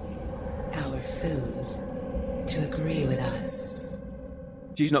our food to agree with us.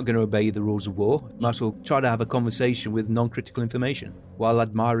 She's not going to obey the rules of war. Might as well try to have a conversation with non-critical information while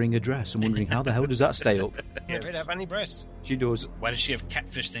admiring a dress and wondering how the hell does that stay up? You don't have any breasts. She does. Why does she have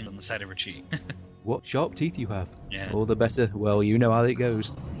catfish thing on the side of her cheek? What sharp teeth you have. Yeah. All the better. Well, you know how it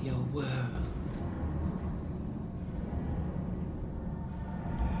goes. Your world.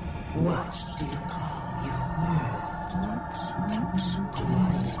 What do you call your world? What do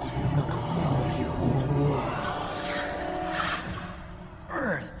you call your world?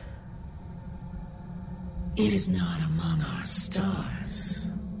 Earth. It is not among our stars.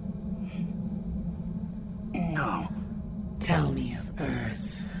 No. Tell me of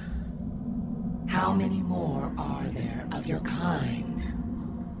Earth. How many more are there of your kind?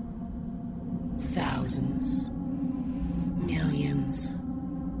 Thousands? Millions?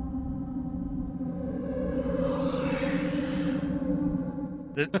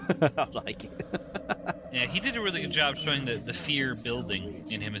 I like it. Yeah, he did a really good job showing the fear building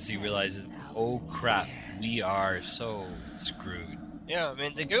in him as he realizes, oh crap, we are so screwed. Yeah, I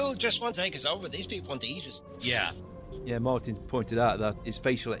mean, the ghoul just wants to take us over. These people want to eat us. Yeah. Yeah, Martin pointed out that his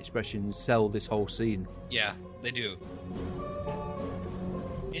facial expressions sell this whole scene. Yeah, they do.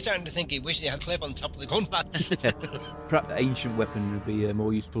 You're starting to think he wished he had a clip on top of the gun pad. Perhaps an ancient weapon would be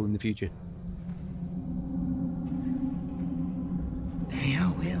more useful in the future. Your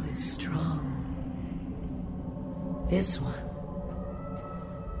will is strong. This one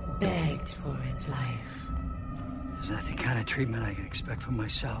begged for its life. Is that the kind of treatment I can expect from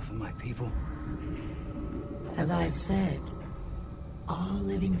myself and my people? As I've said, all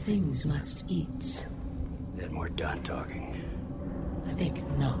living things must eat. Then we're done talking. I think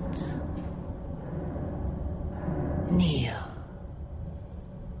not. Kneel.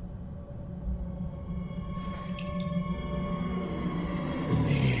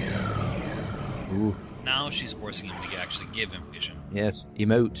 Ooh. Now she's forcing him to actually give information. Yes,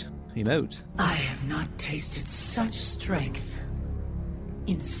 emote. Emote. I have not tasted such strength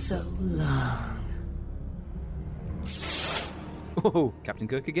in so long. Oh, Captain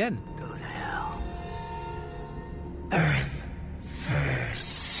Kirk again. Go to hell. Earth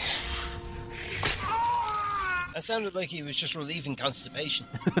first. That sounded like he was just relieving constipation.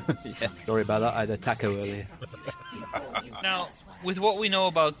 Yeah, sorry about that. I had a taco earlier. Now, with what we know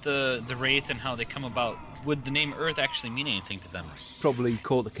about the Wraith and how they come about, would the name Earth actually mean anything to them? Probably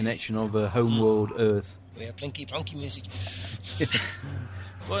caught the connection of homeworld Earth. We have plinky plonky music.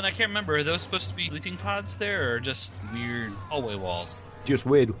 Well, and I can't remember, are those supposed to be sleeping pods there, or just weird hallway walls? Just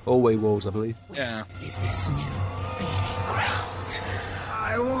weird hallway walls, I believe. Yeah. Is this new feeding ground?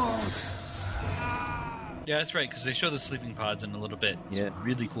 I won't. Yeah, that's right, because they show the sleeping pods in a little bit. It's yeah.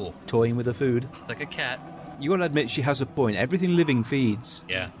 really cool. Toying with the food. Like a cat. You got to admit, she has a point. Everything living feeds.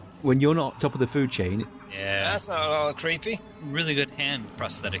 Yeah. When you're not top of the food chain... Yeah. That's not at all creepy. Really good hand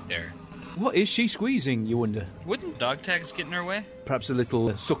prosthetic there. What is she squeezing, you wonder? Wouldn't dog tags get in her way? Perhaps the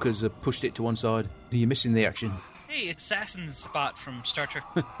little suckers have pushed it to one side. You're missing the action. Hey, it's Assassin's Spot from Star Trek.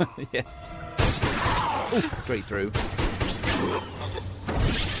 Yeah. Straight through.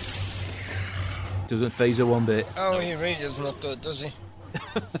 Doesn't phase her one bit. Oh, he really doesn't look good, does he?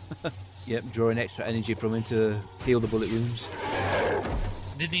 Yep, drawing extra energy from him to heal the bullet wounds.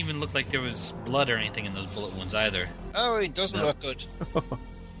 Didn't even look like there was blood or anything in those bullet wounds either. Oh, he doesn't look good.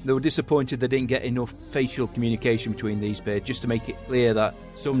 They were disappointed they didn't get enough facial communication between these pair, just to make it clear that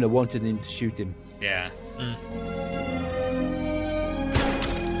Sumner wanted him to shoot him. Yeah.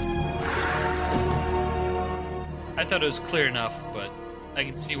 I thought it was clear enough, but I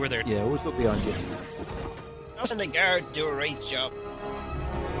can see where they're... Yeah, always look behind you. Doesn't the guard do a great job?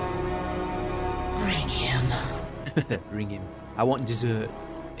 Bring him. Bring him. I want dessert.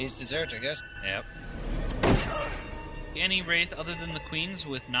 He's dessert, I guess. Yep. Any Wraith other than the Queens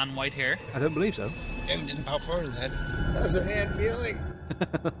with non-white hair? I don't believe so. Game didn't pop her in the head. How's her hand feeling?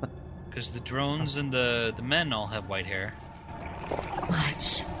 Because the drones and the men all have white hair.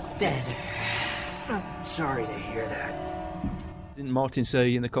 Much better. I'm sorry to hear that. Didn't Martin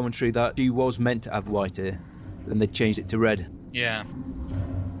say in the commentary that she was meant to have white hair? Then they changed it to red. Yeah.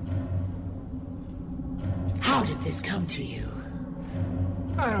 How did this come to you?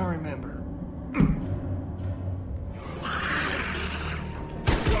 I don't remember.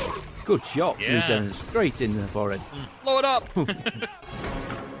 Good shot, Yeah. Lieutenant. Straight in the forehead. Blow it up!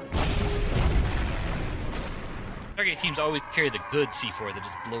 Stargate teams always carry the good C4 that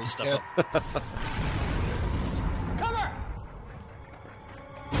just blows stuff up. Cover!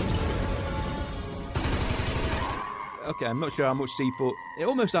 Okay, I'm not sure how much C4... It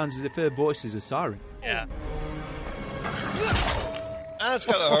almost sounds as if her voice is a siren. Yeah. That's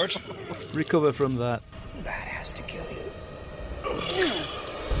gotta hurt. Recover from that. That has to kill you.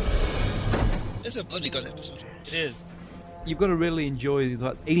 This is a bloody good episode. It is. You've got to really enjoy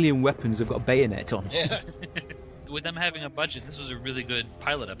that alien weapons have got a bayonet on. Yeah. With them having a budget, this was a really good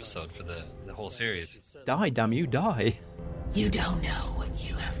pilot episode for the whole series. Die, damn you, die. You don't know what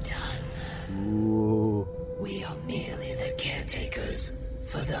you have done. Ooh. We are merely the caretakers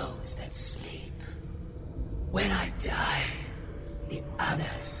for those that sleep. When I die, the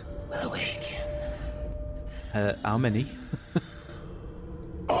others will awaken. How many?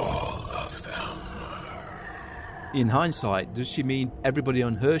 All of them. In hindsight, does she mean everybody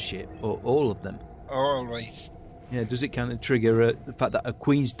on her ship or all of them? All right. Yeah, does it kind of trigger the fact that a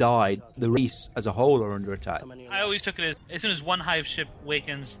queen's died, the race as a whole are under attack? I always took it as soon as one hive ship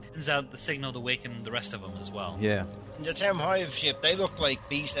wakens, sends out the signal to waken the rest of them as well. Yeah. The Tem Hive ship, they look like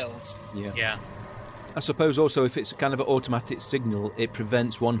B cells. Yeah. Yeah. I suppose also if it's kind of an automatic signal, it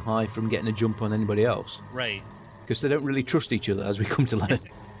prevents one hive from getting a jump on anybody else. Right. Because they don't really trust each other, as we come to learn.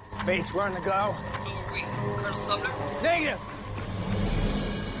 Bates, we're on the go. So are we, Colonel Sumner? Negative!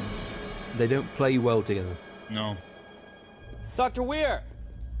 They don't play well together. No. Dr. Weir!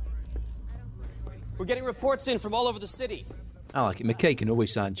 We're getting reports in from all over the city. I like it. McKay can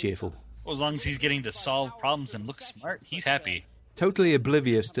always sound cheerful. Well, as long as he's getting to solve problems and look smart, he's happy. Totally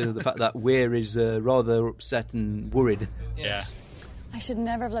oblivious to the fact that Weir is rather upset and worried. Yeah. I should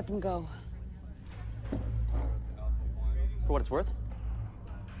never have let them go. For what it's worth,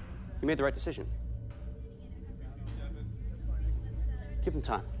 you made the right decision. Give them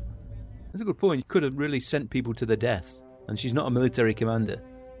time. That's a good point. You could have really sent people to their death, and she's not a military commander.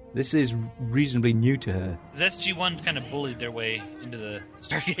 This is reasonably new to her. SG-1 kind of bullied their way into the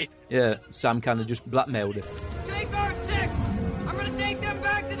Stargate. Yeah, Sam kind of just blackmailed her. Take R6! I'm gonna take them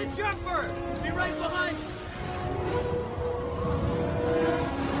back to the jumper! Be right behind you!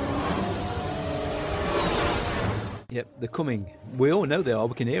 Yep, they're coming. We all know they are.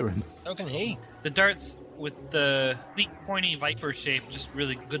 We can hear them. How can he? The darts with the sleek, pointy Viper shape, just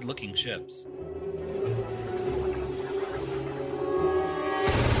really good-looking ships.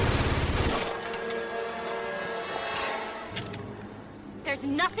 There's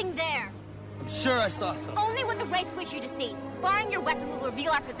nothing there. I'm sure I saw something. Only what the Wraith wish you to see. Firing your weapon will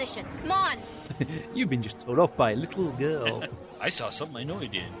reveal our position. Come on. You've been just told off by a little girl. I saw something I know he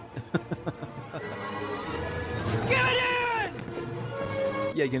did. Get in!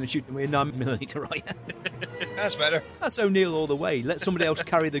 Yeah, you're going to shoot them with a 9mm, right? That's better. That's O'Neill all the way. Let somebody else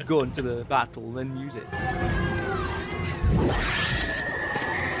carry the gun to the battle, then use it.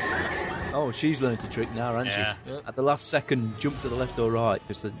 Oh, she's learned a trick now, hasn't Yeah. she? At the last second, jump to the left or right,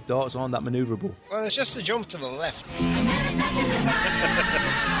 because the darts aren't that manoeuvrable. Well, it's just a jump to the left.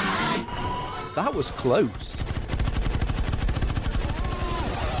 That was close.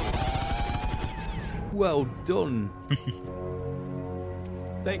 Well done.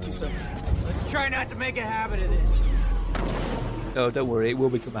 Thank you, sir. Let's try not to make a habit of this. Oh, don't worry, it will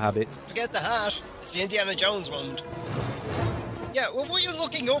become a habit. Forget the hat. It's the Indiana Jones moment. Yeah, well, what are you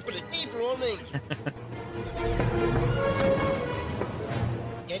looking up at? Keep running.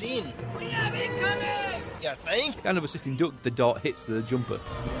 Get in. We have incoming! Yeah, think? Kind of a sitting duck, the dart hits the jumper.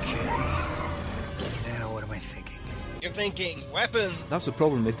 Okay. Now what am I thinking? You're thinking, weapon. That's the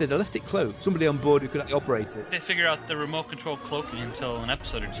problem. If they'd have left it closed, somebody on board who could actually operate it. They figure out the remote control cloaking until an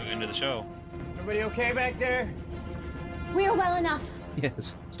episode or two into the show. Everybody okay back there? We're well enough.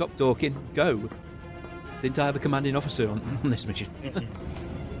 Yes. Stop talking. Go. Didn't I have a commanding officer on this mission?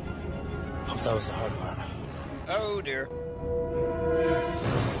 Hope that was the hard part. Oh, dear.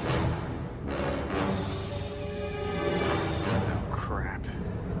 Crap.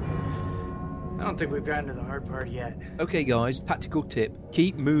 I don't think we've gotten to the hard part yet. Okay, guys, tactical tip.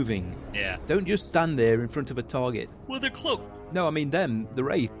 Keep moving. Yeah. Don't just stand there in front of a target. Well, they're cloaked. No, I mean them, the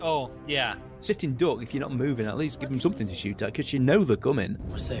Wraith. Oh, yeah. Sitting duck, if you're not moving, at least give them something to shoot at, because you know they're coming.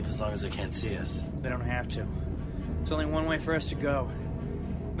 We're safe as long as they can't see us. They don't have to. There's only one way for us to go.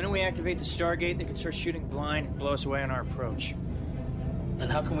 The minute we activate the Stargate, they can start shooting blind and blow us away on our approach. Then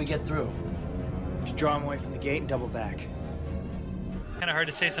how can we get through? To draw them away from the gate and double back. Kind of hard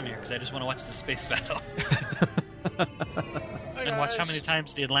to say some here, because I just want to watch the space battle. And watch how many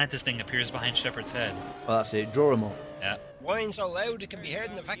times the Atlantis thing appears behind Shepard's head. Well, that's it. Draw them all. Yeah. Whine so loud it can be heard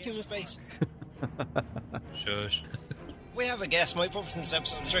in the vacuum space. Shush. We have a guest. My purpose in this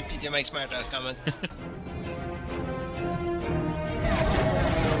episode is strictly to make smart-ass comment.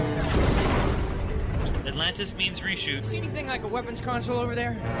 Atlantis means reshoot. See anything like a weapons console over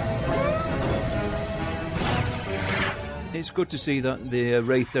there? It's good to see that the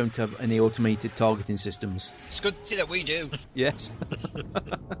Wraith don't have any automated targeting systems. It's good to see that we do. Yes.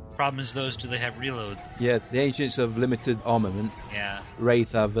 Problem is those, do they have reload? Yeah, the Ancients have limited armament. Yeah.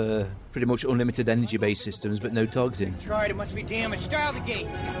 Wraith have pretty much unlimited energy-based systems, but no targeting. Tried, it must be damaged. Dial the gate.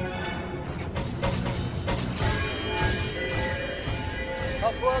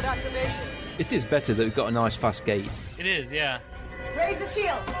 Off-world activation. It is better that we've got a nice fast gate. It is, yeah. Raise the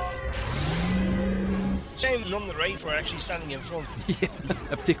shield. Shame none of the Wraith were actually standing in front. Yeah,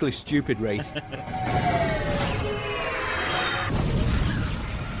 a particularly stupid Wraith.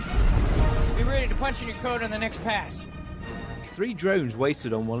 Be ready to punch in your code on the next pass. 3 drones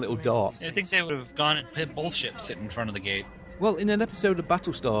wasted on one little dart. I think they would have gone and hit both ships sitting in front of the gate. Well, in an episode of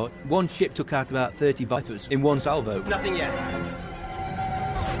Battlestar, one ship took out about 30 Vipers in one salvo. Nothing yet.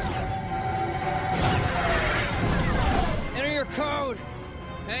 Enter your code.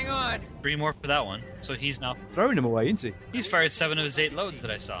 Hang on. 3 more for that one, so he's now throwing them away, isn't he? He's fired 7 of his 8 loads that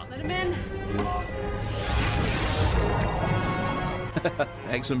I saw. Let him in.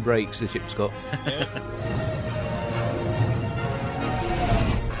 Excellent brakes the ship's got.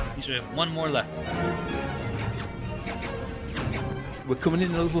 We have 1 more left. We're coming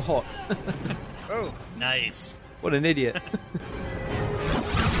in a little hot. Oh, nice. What an idiot.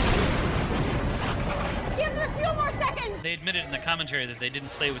 Give them a few more seconds. They admitted in the commentary that they didn't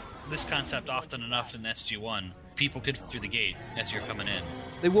play with this concept often enough in SG-1. People could through the gate as you're coming in.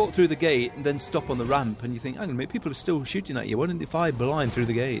 They walk through the gate and then stop on the ramp, and you think, hang on a minute, people are still shooting at you. Why didn't they fire blind through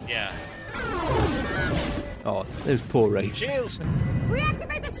the gate? Yeah. Oh, there's poor Wraith. Shields!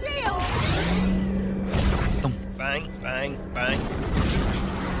 Reactivate the shield! Bang, bang, bang.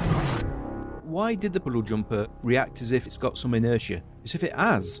 Why did the puddle jumper react as if it's got some inertia? As if it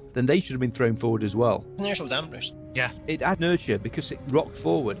has, then they should have been thrown forward as well. Inertial dampeners. Yeah. It had inertia because it rocked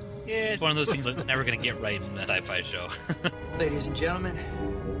forward. Yeah, it's one of those things that's never going to get right in a sci-fi show. Ladies and gentlemen,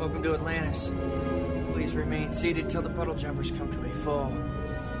 welcome to Atlantis. Please remain seated till the puddle jumpers come to a full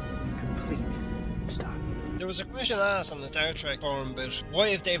and complete stop. There was a question asked on the Star Trek forum about why,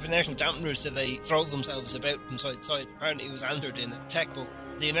 if they have inertial dampeners, do they throw themselves about from side to side? Apparently it was answered in a tech book.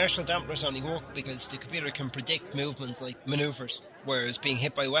 The inertial dampeners only work because the computer can predict movement like manoeuvres, whereas being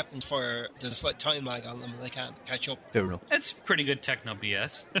hit by weapons fire, there's a slight time lag on them and they can't catch up. Fair enough. That's pretty good techno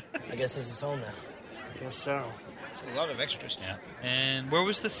BS. I guess this is home now. I guess so. It's a lot of extras. Yeah. And where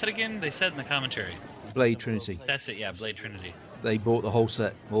was this set again? They said in the commentary. Blade Trinity. That's it, yeah, Blade Trinity. They bought the whole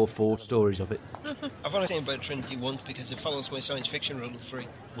set, all 4 stories of it. I've only seen Blade Trinity once because it follows my science fiction rule of 3.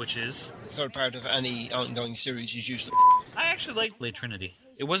 Which is? The third part of any ongoing series is usually... I actually like Blade Trinity.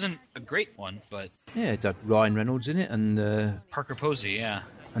 It wasn't a great one, but... Yeah, it had Ryan Reynolds in it and... Parker Posey, yeah.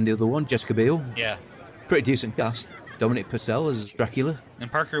 And the other one, Jessica Biel. Yeah. Pretty decent cast. Dominic Purcell as Dracula.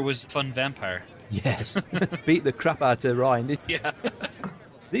 And Parker was a fun vampire. Yes. Beat the crap out of Ryan, didn't he? Yeah.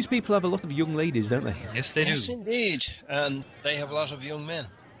 These people have a lot of young ladies, don't they? Yes, they do. Yes, indeed. And they have a lot of young men.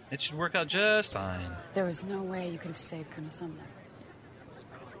 It should work out just fine. There was no way you could have saved Colonel Sumner.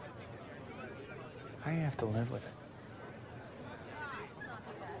 I have to live with it.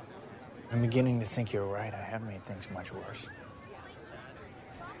 I'm beginning to think you're right. I have made things much worse.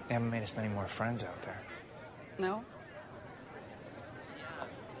 They haven't made us many more friends out there. No?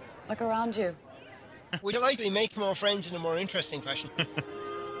 Look around you. Would you likely make more friends in a more interesting fashion?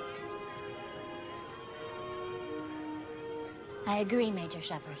 I agree, Major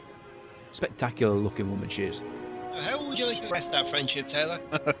Shepard. Spectacular looking woman she is. How would you like to express that friendship, Taylor?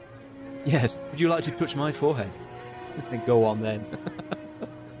 Yes. Would you like to touch my forehead? Go on then.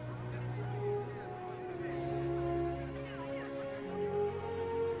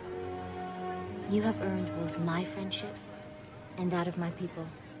 You have earned both my friendship and that of my people.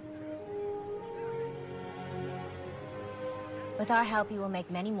 With our help, you will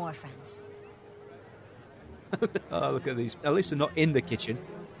make many more friends. Oh, look at these. At least they're not in the kitchen.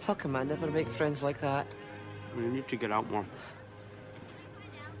 How come I never make friends like that? We need to get out more.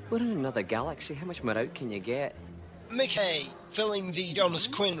 We're in another galaxy. How much more out can you get? McKay, filling the Jonas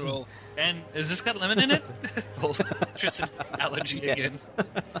Quinn role. And has this got lemon in it? Oh, citrus allergy again.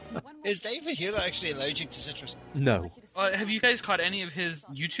 Is David Hill actually allergic to citrus? No. Have you guys caught any of his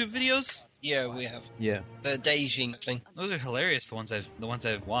YouTube videos? Yeah, we have. Yeah. The dating thing. Those are hilarious. The ones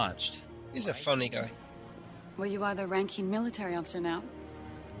I've watched. He's a funny guy. Well, you are the ranking military officer now.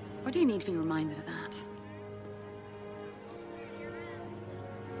 Or do you need to be reminded of that?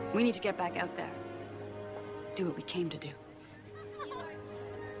 We need to get back out there. Do what we came to do.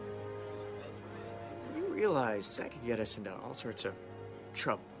 You realize that could get us into all sorts of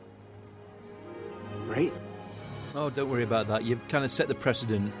trouble, right? Oh, don't worry about that. You've kind of set the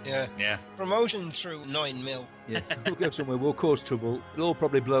precedent. Yeah. Promotion through 9 mil. Yeah, we'll go somewhere, we'll cause trouble. It'll all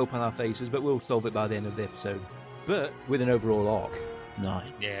probably blow up on our faces, but we'll solve it by the end of the episode. But with an overall arc.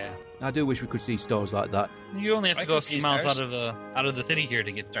 9. Yeah. I do wish we could see stars like that. You only have to go a see few miles stars. out of the city here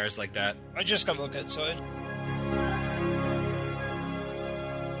to get stars like that. I just gotta look outside.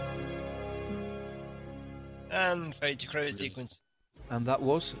 And fade to credit sequence. And that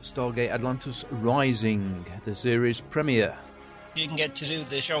was Stargate Atlantis Rising, the series premiere. You didn't get to do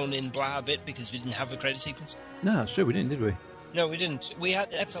the shown in blah bit because we didn't have a credit sequence. No, that's true, we didn't, did we? No, we didn't. We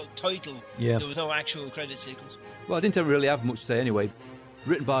had the episode title. Yeah. There was no actual credit sequence. Well, I didn't really have much to say anyway.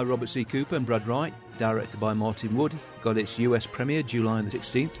 Written by Robert C. Cooper and Brad Wright, directed by Martin Wood, got its US premiere July the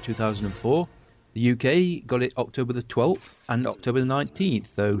 16th, 2004. The UK got it October the 12th and October the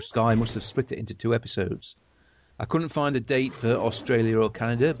 19th, though Sky must have split it into 2 episodes. I couldn't find a date for Australia or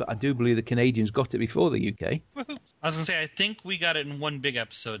Canada, but I do believe the Canadians got it before the UK. I was going to say, I think we got it in one big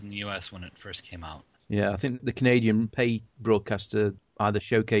episode in the US when it first came out. Yeah, I think the Canadian pay broadcaster, either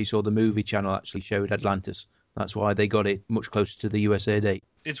Showcase or the movie channel, actually showed Atlantis. That's why they got it much closer to the USA date.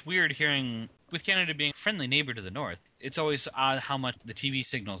 It's weird hearing, with Canada being a friendly neighbor to the north, it's always odd how much the TV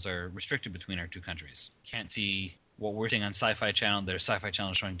signals are restricted between our 2 countries. Can't see what we're seeing on Sci-Fi Channel. There's Sci-Fi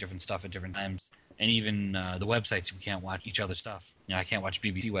Channel showing different stuff at different times. And even the websites, we can't watch each other's stuff. You know, I can't watch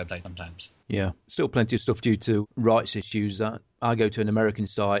BBC websites sometimes. Yeah, still plenty of stuff due to rights issues. That I go to an American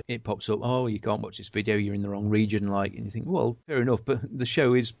site, it pops up, oh, you can't watch this video, you're in the wrong region, and you think, well, fair enough, but the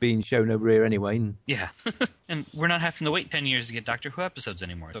show is being shown over here anyway. And... Yeah, and we're not having to wait 10 years to get Doctor Who episodes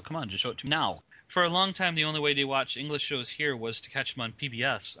anymore, so come on, just show it to me now. For a long time, the only way to watch English shows here was to catch them on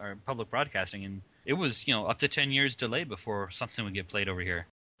PBS, or public broadcasting, and it was, up to 10 years delay before something would get played over here.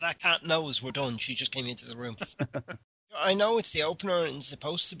 That cat knows we're done. She just came into the room. I know it's the opener and it's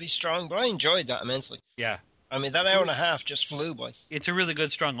supposed to be strong, but I enjoyed that immensely. Yeah. I mean, that hour and a half just flew by. It's a really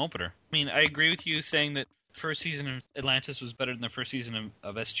good, strong opener. I mean, I agree with you saying that first season of Atlantis was better than the first season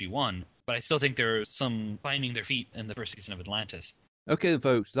of SG-1, but I still think there are some finding their feet in the first season of Atlantis. Okay,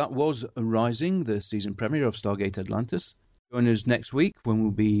 folks, that was Rising, the season premiere of Stargate Atlantis. Join us next week when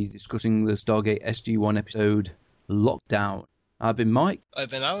we'll be discussing the Stargate SG-1 episode, Lockdown. I've been Mike. I've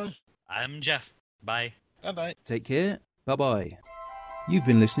been Alan. I'm Jeff. Bye. Bye-bye. Take care. Bye-bye. You've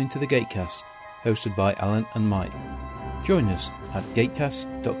been listening to The Gatecast, hosted by Alan and Mike. Join us at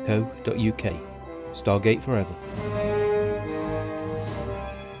gatecast.co.uk. Stargate forever.